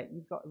said,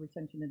 you've got a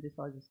retention and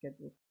disposal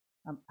schedule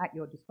at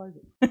your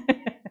disposal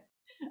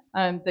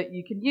that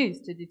you can use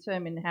to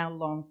determine how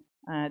long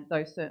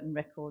those certain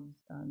records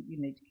you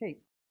need to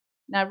keep.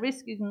 Now,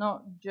 risk is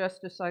not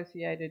just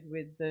associated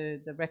with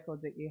the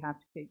record that you have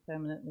to keep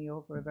permanently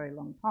or for a very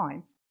long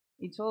time.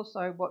 It's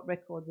also what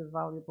records are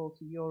valuable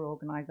to your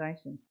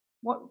organisation.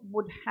 What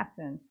would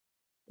happen,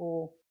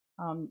 or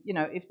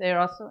if there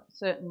are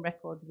certain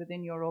records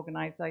within your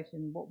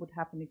organisation, what would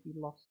happen if you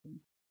lost them?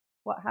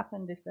 What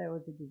happened if there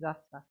was a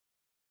disaster?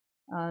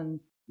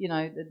 You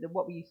know,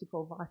 what we used to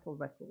call vital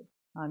records.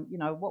 You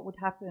know, what would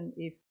happen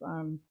if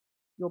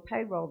your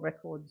payroll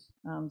records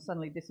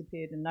suddenly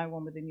disappeared and no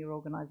one within your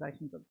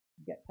organisation could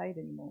get paid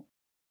anymore?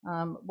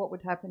 What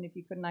would happen if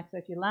you couldn't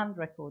access your land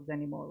records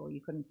anymore, or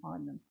you couldn't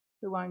find them?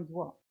 Who owns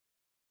what?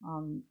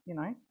 You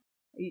know,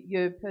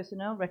 your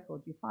personnel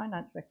records, your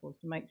finance records,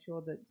 to make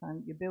sure that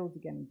your bills are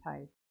getting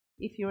paid.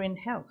 If you're in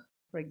health,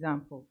 for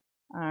example,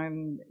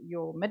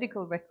 your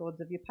medical records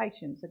of your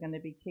patients are going to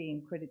be key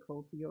and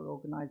critical to your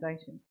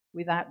organisation.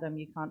 Without them,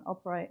 you can't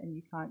operate and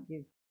you can't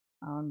give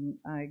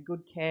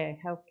good care,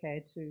 health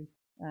care to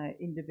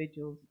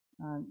individuals,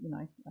 you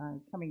know,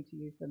 coming to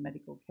you for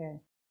medical care.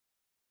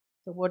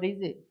 So what is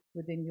it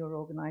within your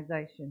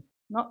organisation?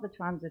 Not the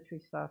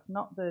transitory stuff,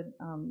 not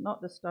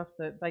the stuff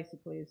that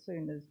basically as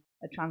soon as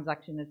a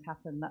transaction has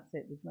happened, that's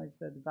it, there's no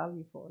further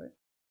value for it.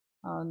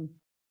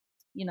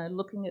 You know,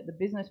 looking at the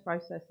business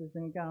processes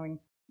and going,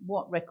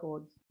 what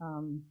records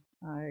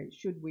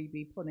should we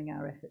be putting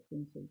our efforts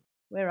into?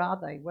 Where are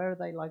they? Where are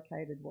they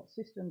located? What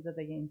systems are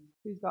they in?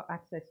 Who's got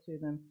access to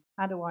them?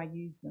 How do I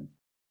use them?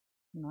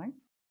 You know?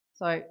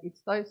 So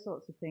it's those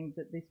sorts of things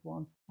that this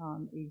one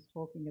is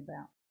talking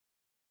about.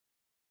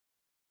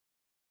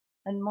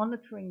 And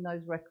monitoring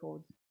those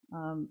records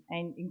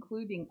and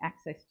including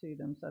access to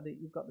them so that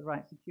you've got the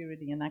right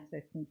security and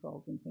access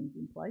controls and things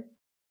in place,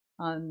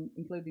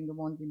 including the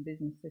ones in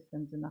business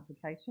systems and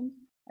applications,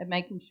 and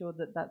making sure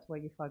that that's where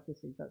your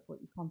focus is, that's what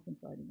you're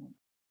concentrating on.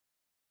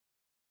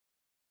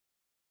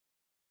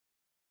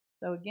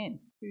 So again,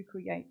 who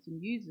creates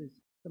and uses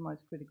the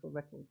most critical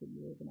records in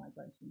your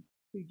organisation?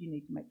 Who do you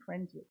need to make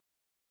friends with?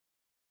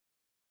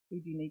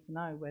 Who do you need to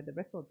know where the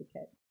records are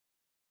kept?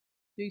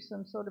 Do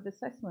some sort of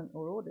assessment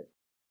or audit.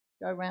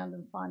 Go around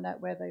and find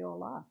out where they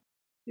all are.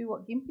 Do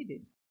what Gympie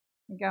did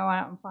and go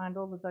out and find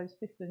all of those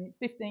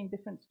 15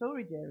 different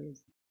storage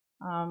areas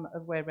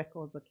of where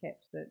records are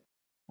kept that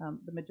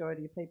the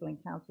majority of people in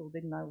council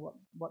didn't know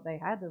what they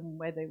had and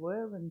where they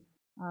were, and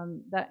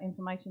that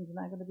information is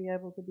now going to be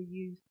able to be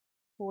used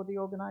for the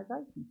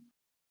organisation.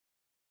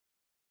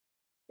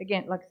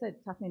 Again, like I said,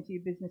 tap into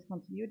your business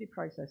continuity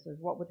processes.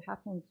 What would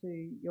happen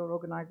to your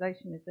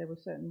organisation if there were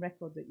certain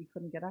records that you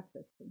couldn't get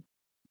access to?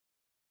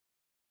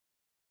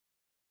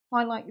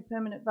 Highlight your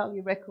permanent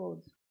value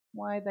records.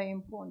 Why are they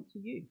important to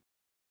you,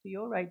 to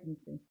your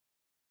agency?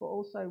 But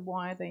also,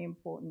 why are they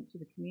important to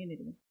the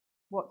community?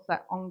 What's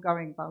that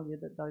ongoing value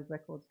that those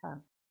records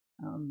have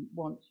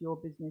once your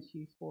business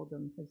use for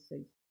them has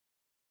ceased?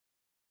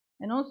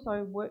 And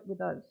also work with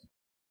those.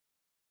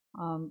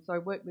 So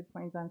work with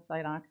Queensland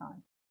State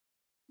Archives.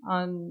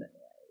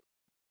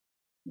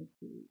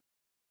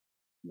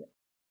 Yeah.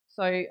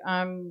 So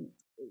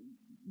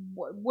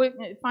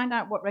find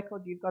out what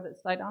record you've got at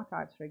State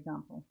Archives, for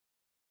example,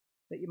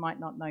 that you might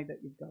not know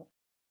that you've got.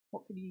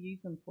 What can you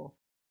use them for?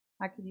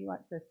 How can you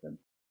access them?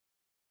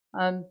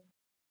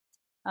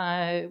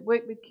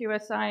 Work with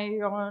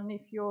QSA on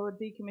if you're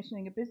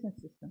decommissioning a business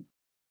system.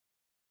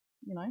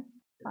 You know,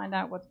 find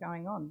out what's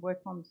going on.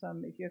 Work on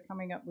some, if you're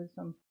coming up with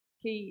some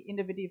key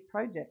innovative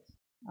projects,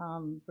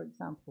 for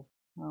example,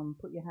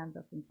 put your hand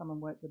up and come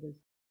and work with us.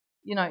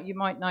 You know, you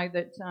might know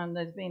that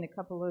there's been a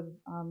couple of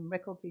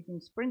record-keeping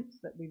sprints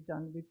that we've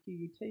done with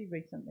QUT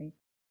recently,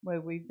 where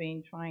we've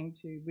been trying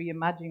to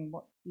reimagine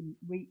what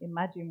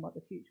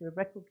the future of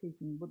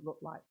record-keeping would look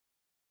like.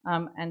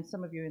 And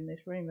some of you in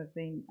this room have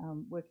been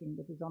working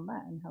with us on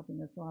that and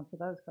helping us to answer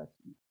those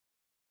questions.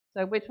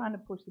 So we're trying to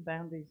push the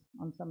boundaries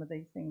on some of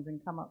these things and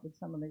come up with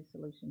some of these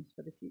solutions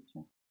for the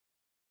future.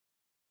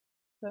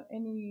 So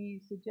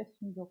any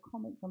suggestions or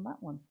comments on that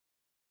one?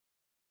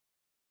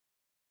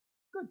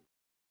 Good.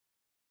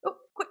 Oh,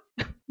 quick.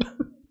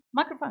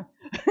 Microphone.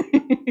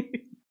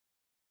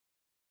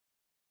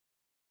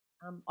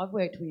 I've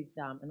worked with,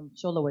 and I'm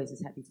sure Louise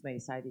is happy for me to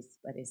say this,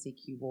 at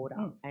SEQ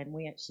Water, and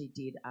we actually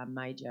did a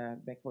major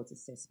records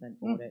assessment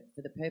audit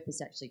for the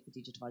purpose actually for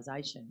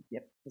digitisation,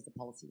 because the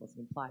policy wasn't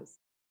in place.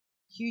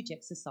 Huge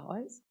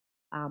exercise,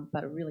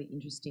 but a really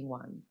interesting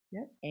one.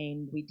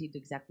 And we did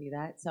exactly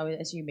that. So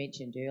as you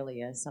mentioned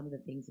earlier, some of the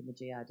things in the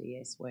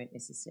GRDS weren't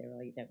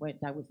necessarily, they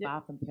were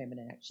far from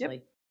permanent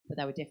actually, but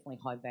they were definitely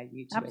high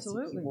value to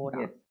SEQ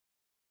Water.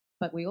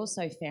 But we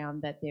also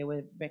found that there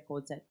were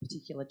records at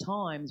particular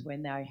times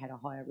when they had a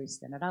higher risk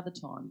than at other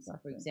times. So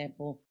for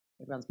example,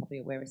 everyone's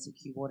probably aware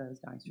SEQ Water was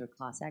going through a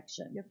class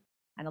action.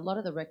 And a lot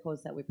of the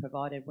records that we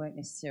provided weren't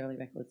necessarily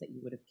records that you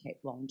would have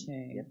kept long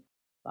term,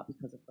 but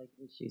because of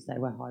legal issues, they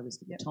were high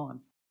risk at the time.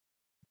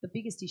 The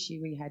biggest issue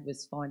we had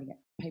was finding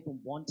people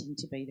wanting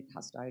to be the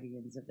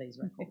custodians of these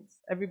records.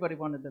 Everybody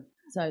wanted them.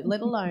 So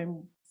let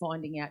alone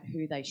finding out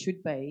who they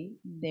should be,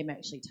 them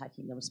actually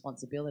taking the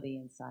responsibility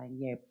and saying,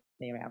 yeah,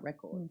 they're our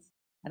records.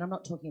 And I'm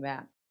not talking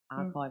about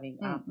archiving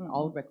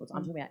old records.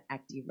 I'm talking about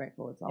active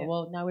records. Oh,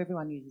 well, no,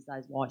 everyone uses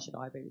those. Why should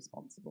I be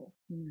responsible?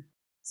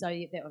 So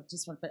I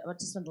just want to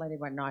let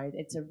everyone know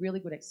it's a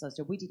really good exercise.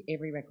 So we did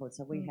every record.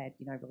 So we had,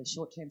 really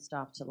short-term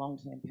stuff to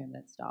long-term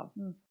permanent stuff.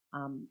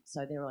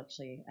 So they're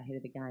actually ahead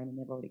of the game and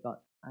they've already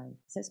got an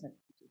assessment,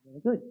 which is really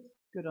good.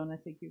 Good on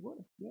SEQ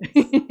Water.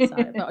 So,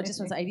 but I just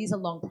want to say it is a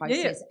long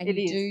process, and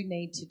you do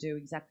need to do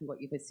exactly what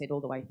you've said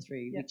all the way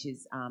through, which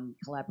is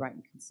collaborate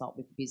and consult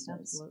with the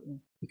business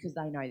because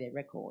they know their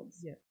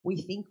records.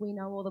 We think we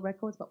know all the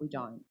records, but we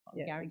don't.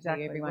 I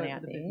guarantee everyone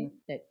out there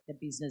that the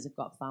business have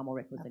got far more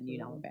records than you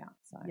know about.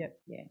 So,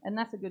 and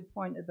that's a good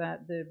point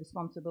about the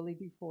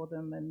responsibility for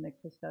them and the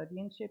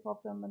custodianship of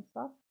them and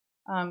stuff.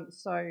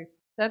 So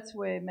that's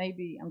where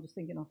maybe I'm just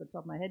thinking off the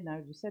top of my head now.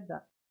 As you said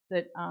that.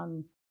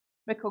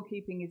 Record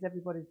keeping is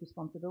everybody's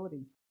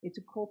responsibility. It's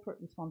a corporate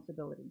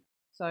responsibility.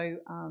 So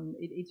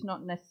it's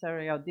not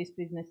necessarily, this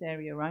business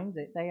area owns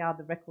it. They are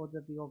the records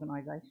of the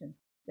organisation.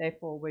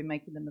 Therefore, we're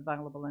making them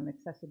available and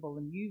accessible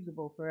and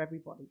usable for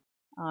everybody.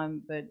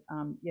 So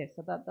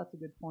that's a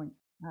good point.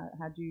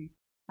 How do you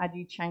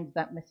change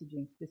that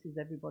messaging? This is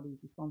everybody's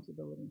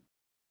responsibility.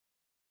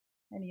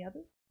 Any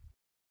others?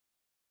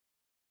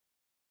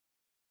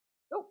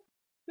 Oh,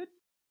 good.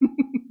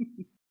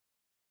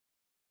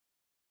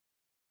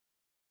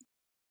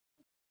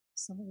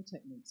 Some of the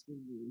techniques we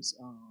use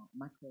are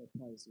macro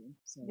appraisal,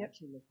 so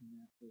actually looking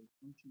at the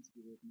functions of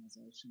your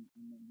organisation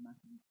and then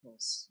mapping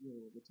across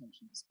your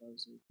retention,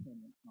 disposal,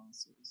 permanent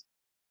classes,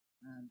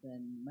 and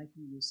then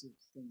making use of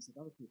things that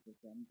other people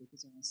have done,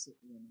 because I sit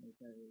in a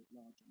very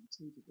large IT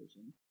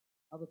division.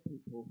 Other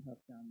people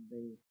have done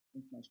the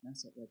information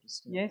asset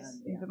register. Yes,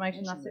 and the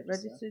information asset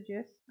registers,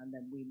 yes. And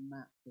then we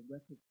map the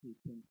record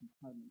keeping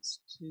components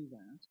to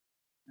that,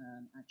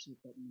 and actually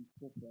got them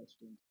incorporated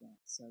into that,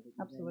 so that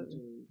you then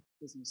do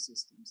business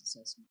systems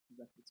assessment for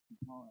records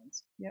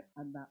compliance,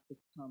 and that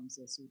becomes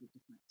a sort of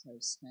de facto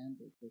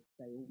standard that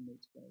they all need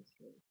to go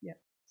through.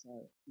 So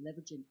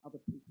leveraging other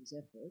people's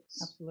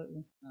efforts,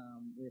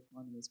 we're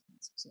finding is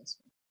quite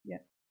successful.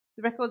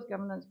 The records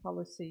governance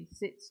policy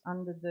sits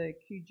under the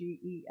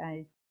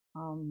QGEA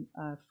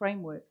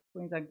framework,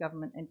 Queensland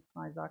Government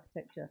Enterprise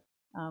Architecture,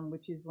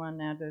 which is run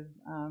out of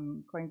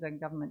Queensland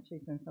Government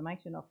Chief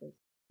Information Office.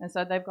 And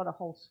so they've got a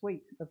whole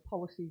suite of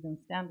policies and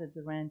standards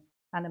around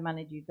how to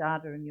manage your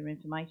data and your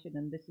information,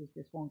 and this is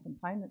just one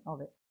component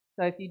of it.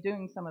 So if you're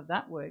doing some of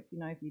that work,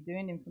 if you're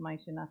doing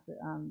information asset,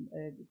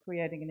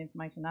 creating an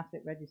information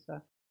asset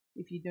register,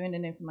 if you're doing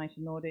an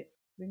information audit,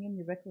 bring in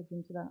your records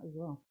into that as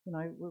well.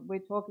 We're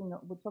talking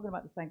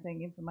about the same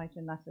thing: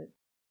 information asset,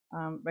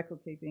 record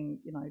keeping,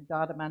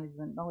 data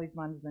management, knowledge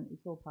management.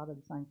 It's all part of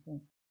the same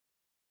thing.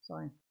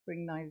 So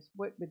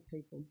work with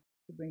people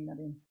to bring that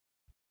in.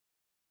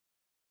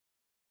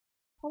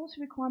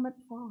 Policy requirement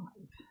 5.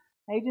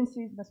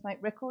 Agencies must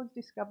make records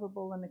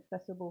discoverable and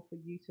accessible for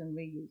use and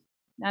reuse.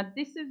 Now,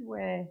 this is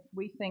where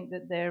we think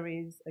that there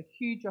is a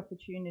huge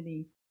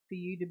opportunity for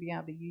you to be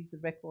able to use the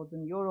records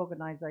in your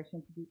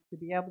organisation to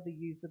be able to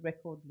use the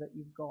records that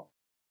you've got.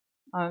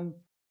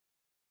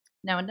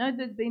 Now, I know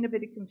there's been a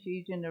bit of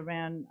confusion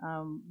around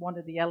one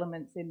of the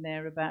elements in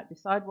there about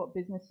decide what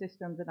business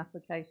systems and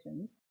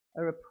applications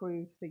are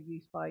approved for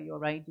use by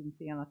your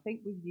agency, and I think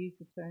we've used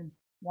the term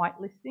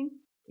whitelisting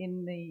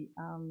in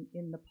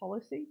the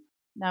policy.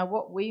 Now,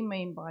 what we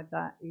mean by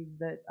that is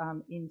that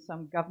in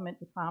some government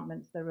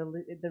departments there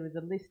is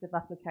a list of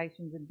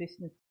applications and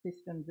business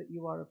systems that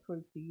you are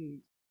approved to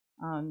use.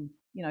 So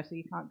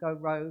you can't go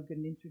rogue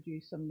and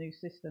introduce some new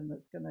system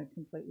that's going to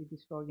completely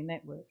destroy your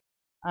network.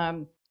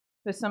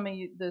 For some of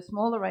the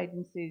smaller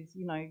agencies,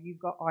 you've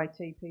got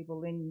IT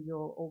people in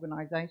your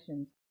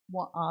organisations.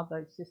 What are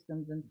those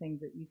systems and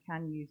things that you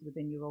can use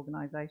within your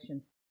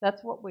organisation?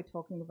 That's what we're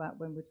talking about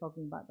when we're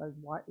talking about those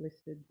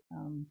whitelisted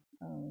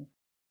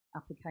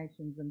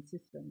applications and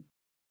systems.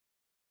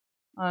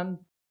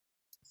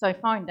 So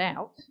find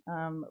out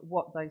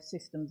what those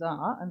systems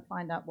are and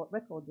find out what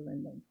records are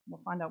in them.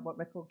 We'll find out what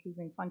record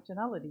keeping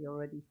functionality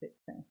already sits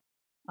there.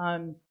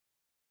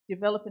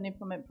 Develop and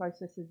implement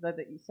processes so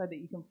that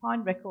you can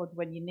find records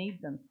when you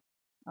need them.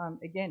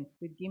 Again,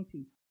 with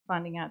Gympie,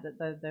 finding out that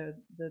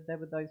there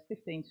were those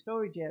 15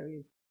 storage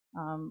areas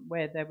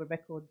where there were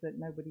records that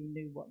nobody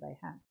knew what they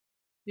had.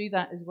 Do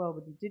that as well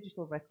with the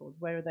digital records.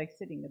 Where are they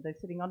sitting? Are they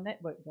sitting on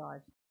network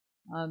drives?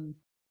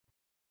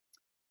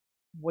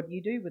 What do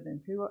you do with them?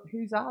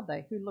 Whose are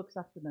they? Who looks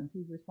after them?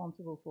 Who's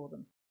responsible for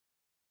them?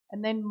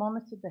 And then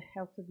monitor the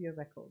health of your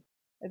records.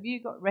 Have you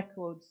got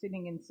records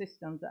sitting in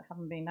systems that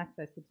haven't been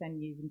accessed for 10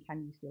 years, and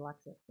can you still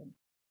access them?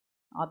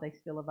 Are they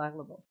still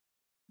available?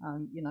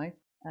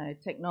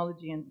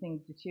 Technology and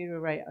things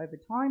deteriorate over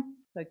time,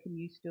 so can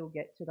you still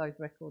get to those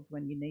records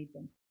when you need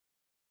them?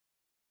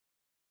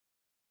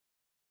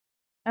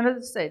 And as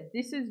I said,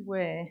 this is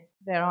where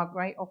there are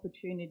great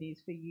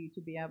opportunities for you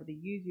to be able to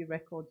use your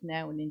records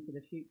now and into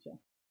the future.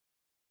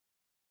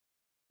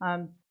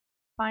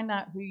 Find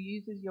out who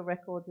uses your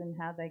records and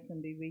how they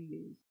can be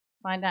reused.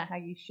 Find out how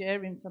you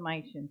share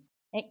information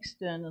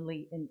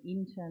externally and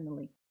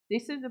internally.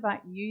 This is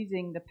about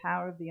using the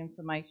power of the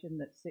information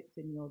that sits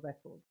in your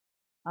records.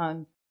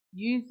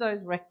 Use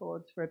those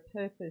records for a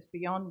purpose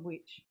beyond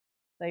which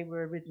they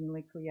were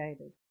originally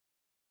created,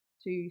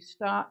 to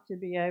start to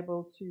be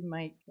able to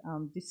make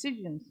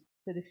decisions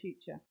for the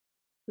future,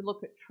 to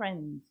look at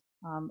trends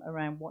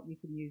around what you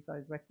can use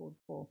those records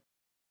for.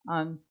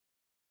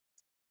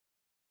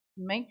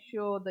 make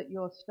sure that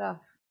your staff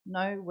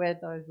know where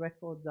those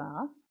records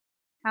are,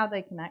 how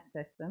they can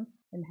access them,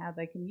 and how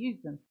they can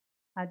use them.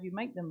 How do you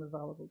make them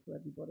available to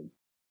everybody?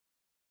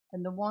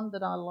 And the one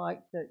that I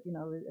like that, you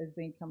know, has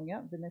been coming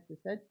up, Vanessa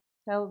said,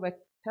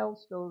 tell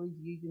stories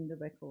using the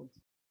records.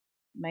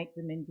 Make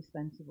them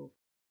indispensable.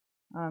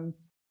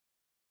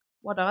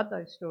 What are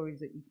those stories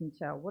that you can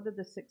tell? What are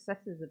the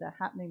successes that are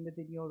happening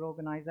within your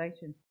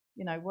organisation?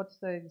 You know, what's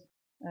those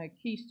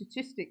key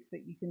statistics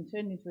that you can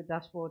turn into a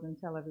dashboard and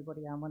tell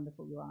everybody how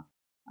wonderful you are?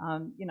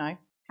 You know,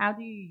 how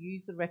do you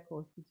use the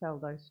records to tell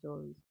those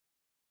stories?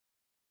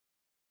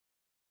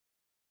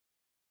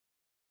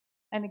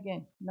 And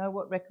again, know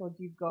what records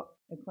you've got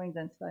at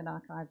Queensland State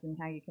Archives and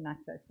how you can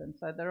access them.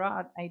 So there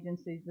are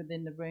agencies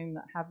within the room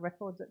that have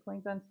records at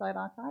Queensland State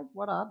Archives.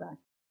 What are they?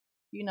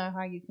 Do you know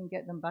how you can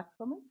get them back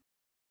from it?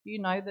 Do you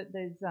know that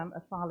there's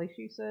a file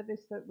issue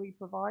service that we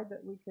provide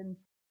that we can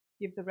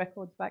give the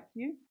records back to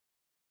you?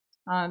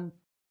 Do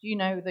you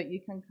know that you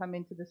can come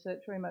into the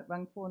search room at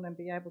Runcorn and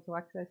be able to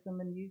access them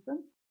and use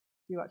them?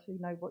 Do you actually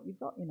know what you've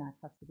got in our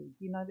custody?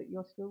 Do you know that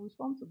you're still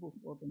responsible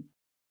for them?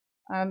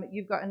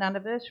 You've got an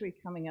anniversary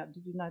coming up.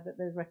 Did you know that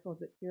there's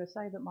records at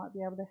QSA that might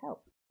be able to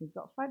help? You've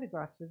got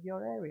photographs of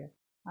your area.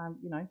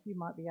 You know, you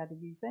might be able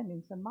to use them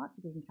in some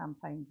marketing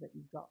campaigns that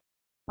you've got.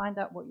 Find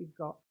out what you've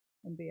got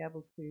and be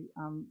able to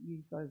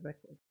use those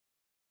records.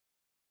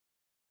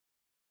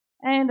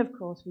 And of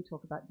course, we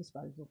talk about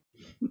disposal.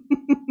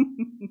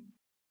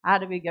 How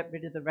do we get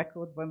rid of the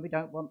records when we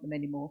don't want them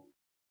anymore?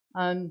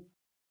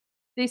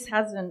 This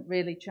hasn't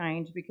really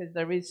changed because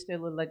there is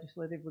still a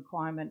legislative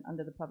requirement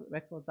under the Public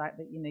Records Act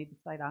that you need the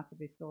State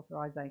Archivist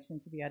authorisation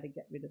to be able to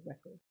get rid of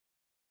records.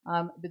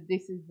 But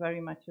this is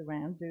very much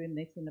around doing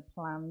this in a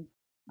planned,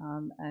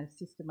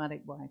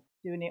 systematic way,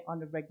 doing it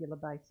on a regular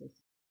basis,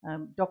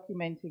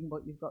 documenting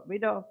what you've got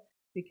rid of,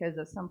 because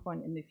at some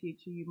point in the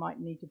future you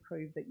might need to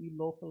prove that you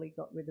lawfully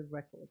got rid of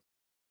records.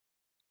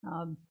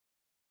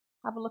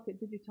 Have a look at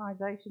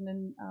digitisation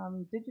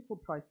and digital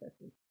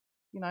processes.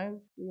 You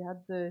know, we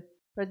had the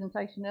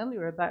presentation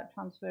earlier about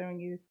transferring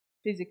your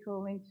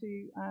physical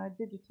into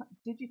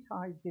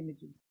digitised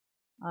images.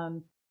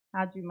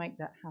 How do you make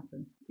that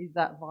happen? Is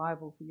that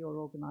viable for your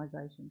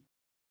organisation?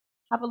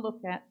 Have a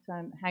look at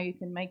how you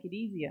can make it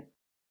easier.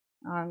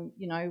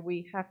 You know,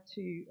 we have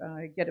to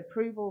get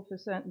approval for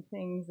certain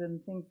things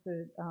and things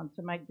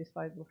to make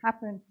disposal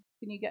happen.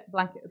 Can you get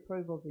blanket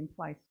approvals in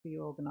place for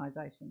your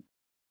organisation?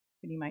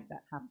 Can you make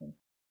that happen?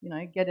 You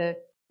know, get a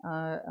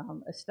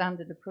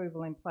standard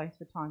approval in place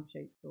for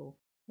timesheets or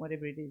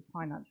whatever it is,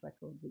 finance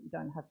records, that you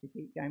don't have to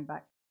keep going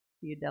back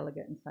to your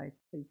delegate and say,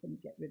 please can you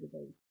get rid of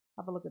these?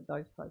 Have a look at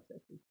those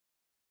processes.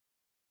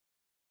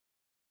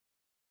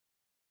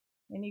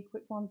 Any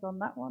quick ones on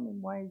that one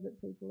in ways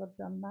that people have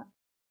done that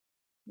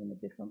in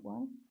a different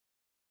way?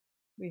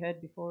 We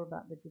heard before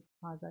about the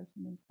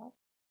digitisation and stuff.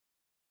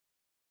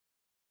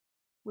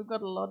 We've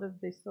got a lot of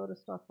this sort of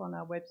stuff on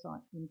our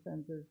website in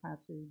terms of how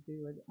to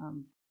do a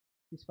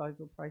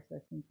disposal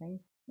process and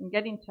things. And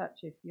get in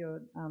touch if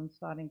you're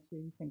starting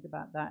to think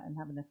about that and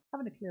having a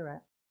clear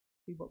out,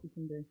 see what we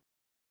can do.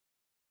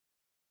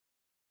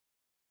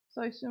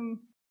 So some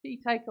key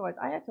takeaways.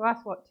 I had to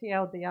ask what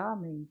TLDR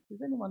means.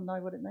 Does anyone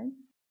know what it means?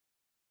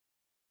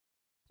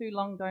 Too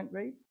long, don't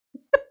read.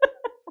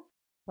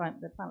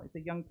 Apparently it's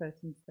a young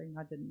person's thing.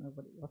 I didn't know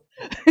what it was.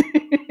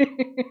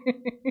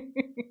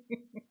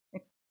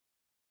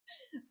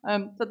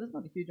 So there's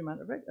not a huge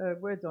amount of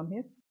words on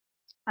here.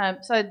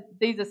 So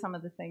these are some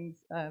of the things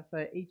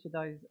for each of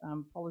those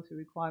policy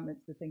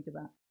requirements to think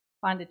about.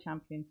 Find a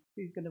champion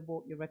who's going to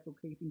walk your record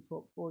keeping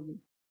talk for you.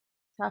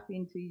 Tap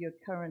into your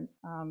current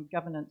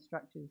governance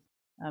structures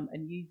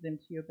and use them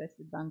to your best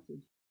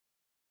advantage.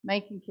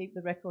 Make and keep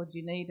the records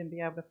you need and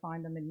be able to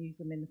find them and use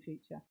them in the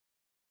future.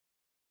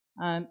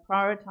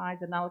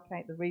 Prioritise and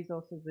allocate the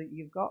resources that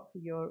you've got for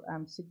your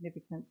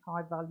significant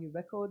high-value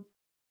records.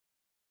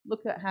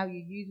 Look at how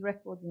you use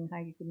records and how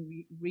you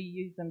can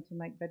reuse them to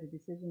make better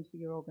decisions for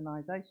your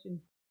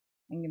organisation,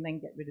 and then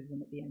get rid of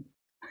them at the end.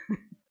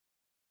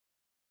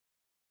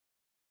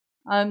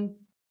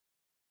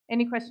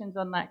 Any questions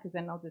on that? Because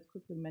then I'll just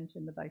quickly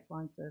mention the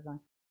baseline survey.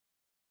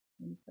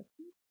 Any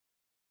questions?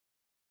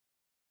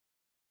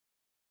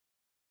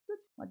 Good,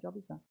 my job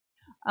is done.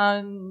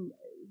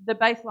 The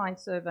baseline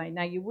survey.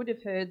 Now, you would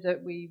have heard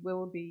that we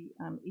will be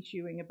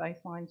issuing a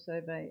baseline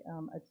survey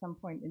at some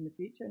point in the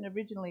future. And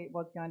originally it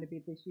was going to be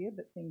this year,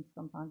 but things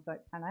sometimes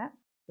don't pan out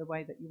the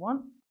way that you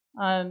want.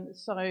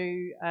 So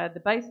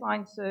the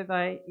baseline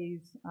survey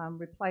is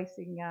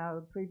replacing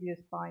our previous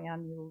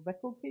biannual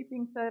record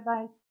keeping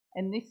survey.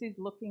 And this is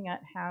looking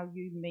at how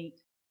you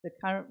meet the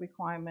current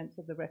requirements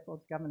of the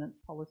records governance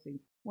policy.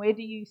 Where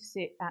do you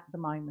sit at the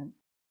moment?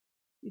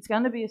 It's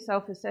going to be a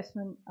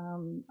self-assessment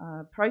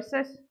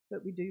process,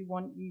 but we do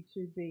want you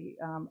to be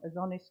as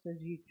honest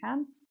as you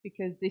can,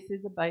 because this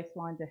is a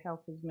baseline to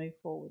help us move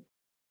forward.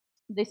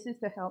 This is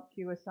to help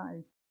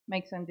QSA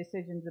make some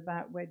decisions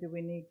about where do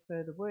we need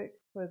further work,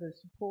 further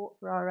support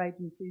for our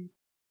agencies,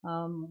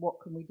 what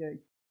can we do.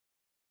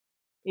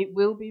 It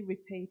will be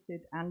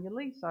repeated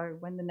annually, so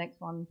when the next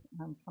one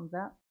comes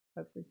out,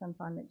 hopefully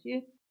sometime next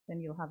year, then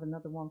you'll have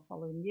another one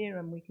following year,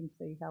 and we can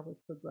see how we're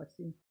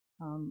progressing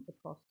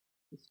across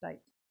the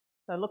state.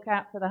 So look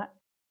out for that.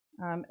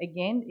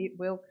 Again, it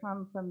will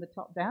come from the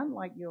top down,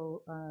 like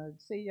your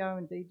CEO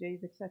and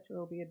DGs, etc.,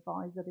 will be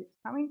advised that it's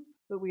coming,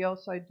 but we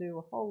also do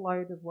a whole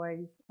load of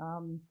ways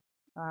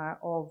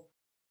of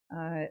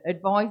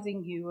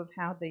advising you of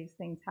how these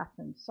things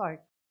happen. So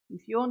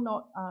if you're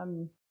not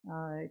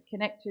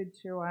connected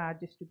to our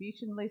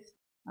distribution list,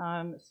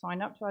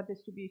 sign up to our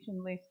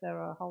distribution list. There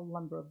are a whole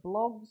number of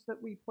blogs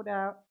that we put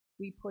out.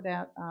 We put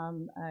out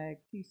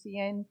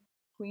QCN,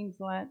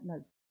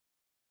 Queensland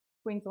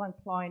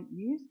Client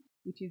News,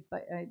 which is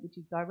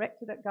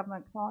directed at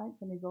government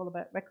clients and is all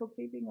about record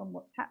keeping on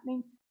what's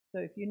happening. So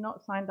if you're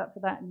not signed up for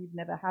that and you've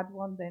never had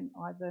one, then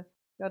either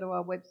go to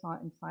our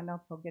website and sign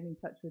up, or get in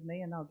touch with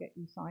me and I'll get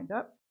you signed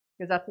up,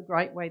 because that's a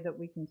great way that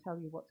we can tell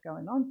you what's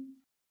going on.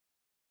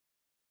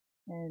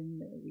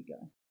 And there we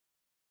go.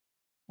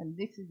 And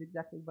this is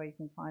exactly where you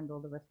can find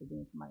all the rest of the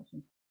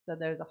information. So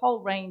there's a whole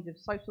range of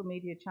social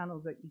media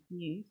channels that you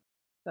can use.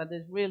 So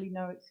there's really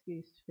no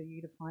excuse for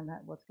you to find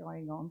out what's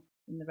going on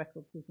in the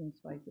record keeping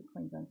space at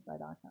Queensland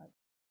State Archives.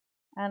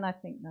 And I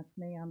think that's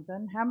me, I'm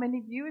done. How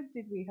many viewers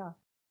did we have?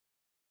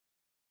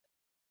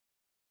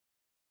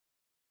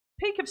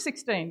 Peak of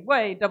 16,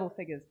 way double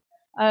figures.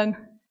 Oh,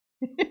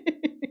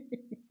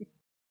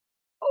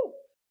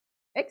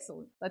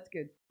 excellent, that's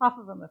good. Half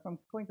of them are from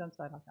Queensland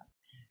State Archives.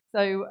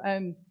 So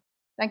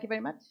thank you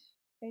very much.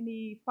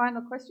 Any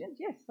final questions?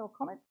 Yes, or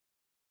comments?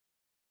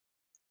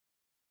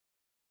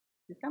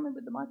 Just come in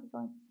with the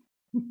microphone.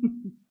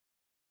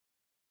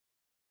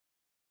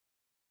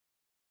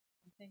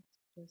 Thanks,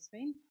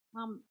 Josephine.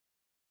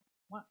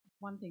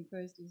 One thing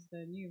first is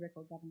the new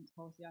record governance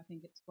policy. I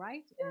think it's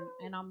great,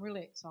 and I'm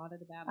really excited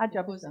about it. Our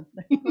job is done.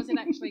 Because it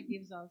actually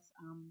gives us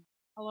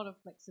a lot of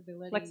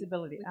flexibility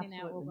within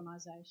absolutely. our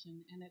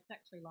organisation, and it's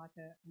actually like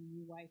a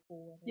new way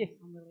forward. Yes.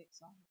 I'm really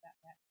excited about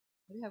that.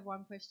 I do have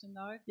one question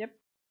though. Yep.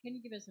 Can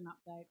you give us an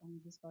update on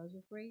the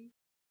disposal freeze?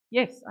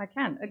 Yes, I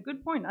can. A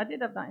good point. I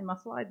did have that in my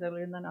slides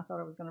earlier, and then I thought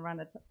I was going to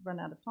run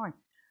out of time.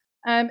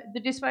 The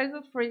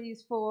disposal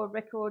freeze for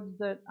records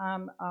that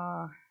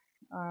are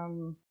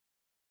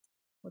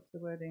what's the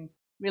wording?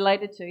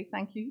 Related to,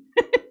 thank you,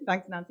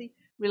 thanks Nancy,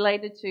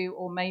 related to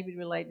or maybe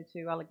related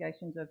to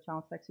allegations of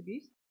child sex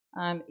abuse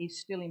is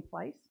still in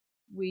place.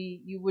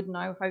 You would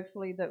know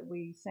hopefully that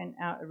we sent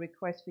out a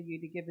request for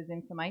you to give us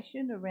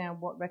information around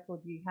what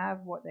records you have,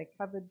 what they're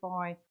covered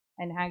by,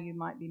 and how you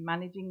might be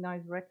managing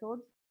those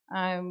records.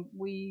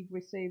 We've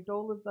received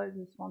all of those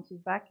responses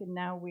back, and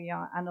now we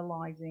are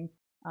analysing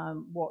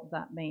what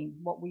that means.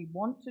 What we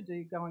want to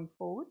do going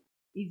forward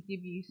is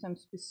give you some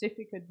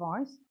specific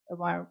advice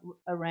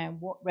around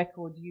what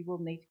records you will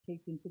need to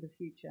keep into the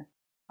future.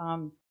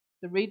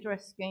 The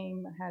redress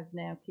scheme has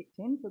now kicked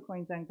in for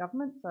Queensland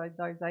Government, so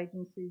those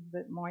agencies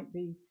that might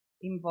be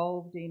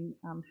involved in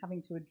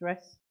having to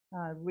address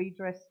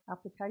redress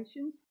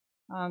applications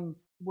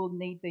will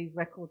need these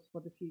records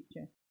for the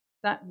future.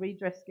 That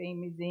redress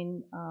scheme is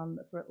in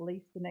for at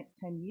least the next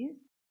 10 years,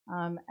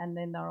 and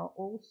then there are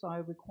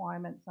also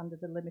requirements under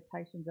the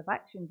Limitations of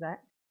Actions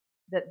Act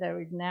that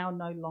there is now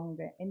no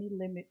longer any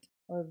limit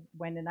of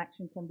when an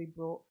action can be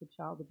brought for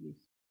child abuse.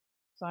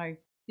 So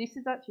this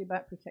is actually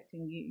about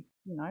protecting you,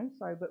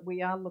 but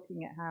we are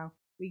looking at how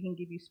we can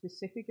give you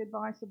specific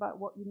advice about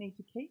what you need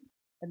to keep,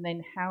 and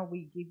then how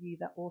we give you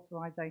that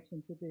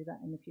authorization to do that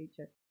in the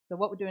future. So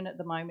what we're doing at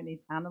the moment is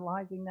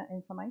analysing that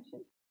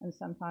information, and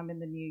sometime in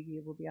the new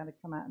year we'll be able to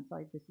come out and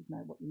say this is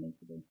now what you need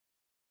to do.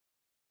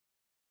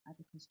 I have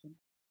a question.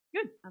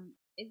 Good.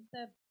 Is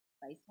the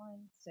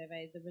baseline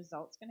survey, the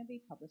results going to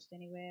be published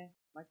anywhere?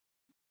 Like,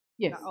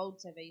 yes. The old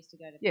survey used to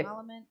go to yes.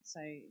 Parliament,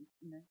 so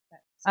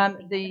that's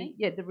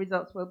the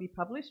results will be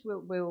published.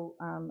 We'll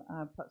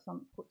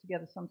put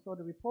together some sort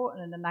of report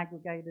and an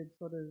aggregated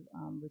sort of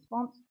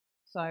response.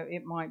 So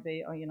it might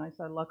be,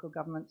 so local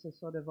governments are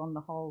sort of on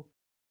the whole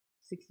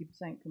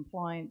 60%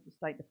 compliant, the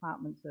state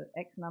departments are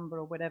X number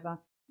or whatever.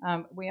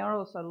 We are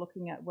also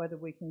looking at whether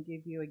we can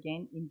give you,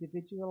 again,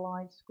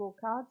 individualised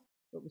scorecards,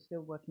 but we're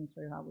still working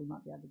through how we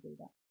might be able to do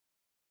that.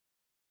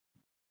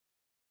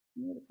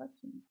 Any other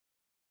questions?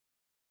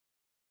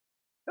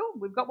 Oh,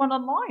 we've got one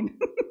online.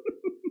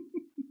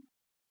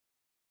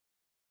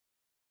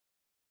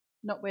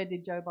 Not where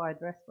did Joe buy a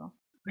dress from?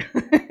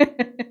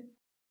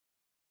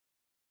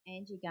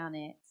 Angie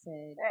Garnett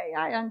said, Hey,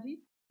 hi Angie.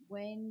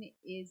 When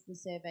is the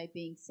survey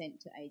being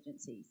sent to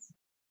agencies?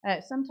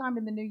 Sometime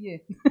in the new year.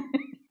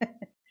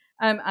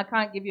 I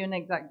can't give you an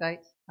exact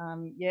date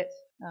yet.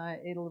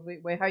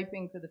 We're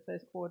hoping for the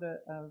first quarter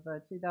of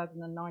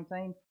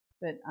 2019,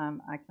 but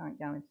I can't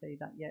guarantee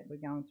that yet.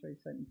 We're going through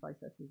certain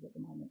processes at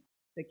the moment.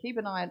 So keep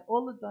an eye on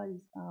all of those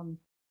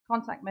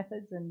contact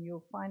methods, and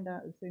you'll find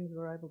out as soon as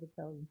we're able to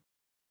tell you.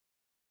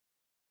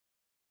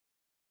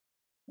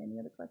 Any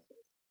other questions?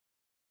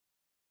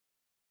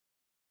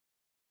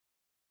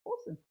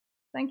 Awesome.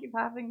 Thank you for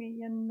having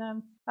me, and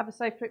have a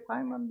safe trip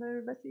home on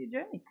the rest of your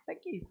journey. Thank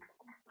you.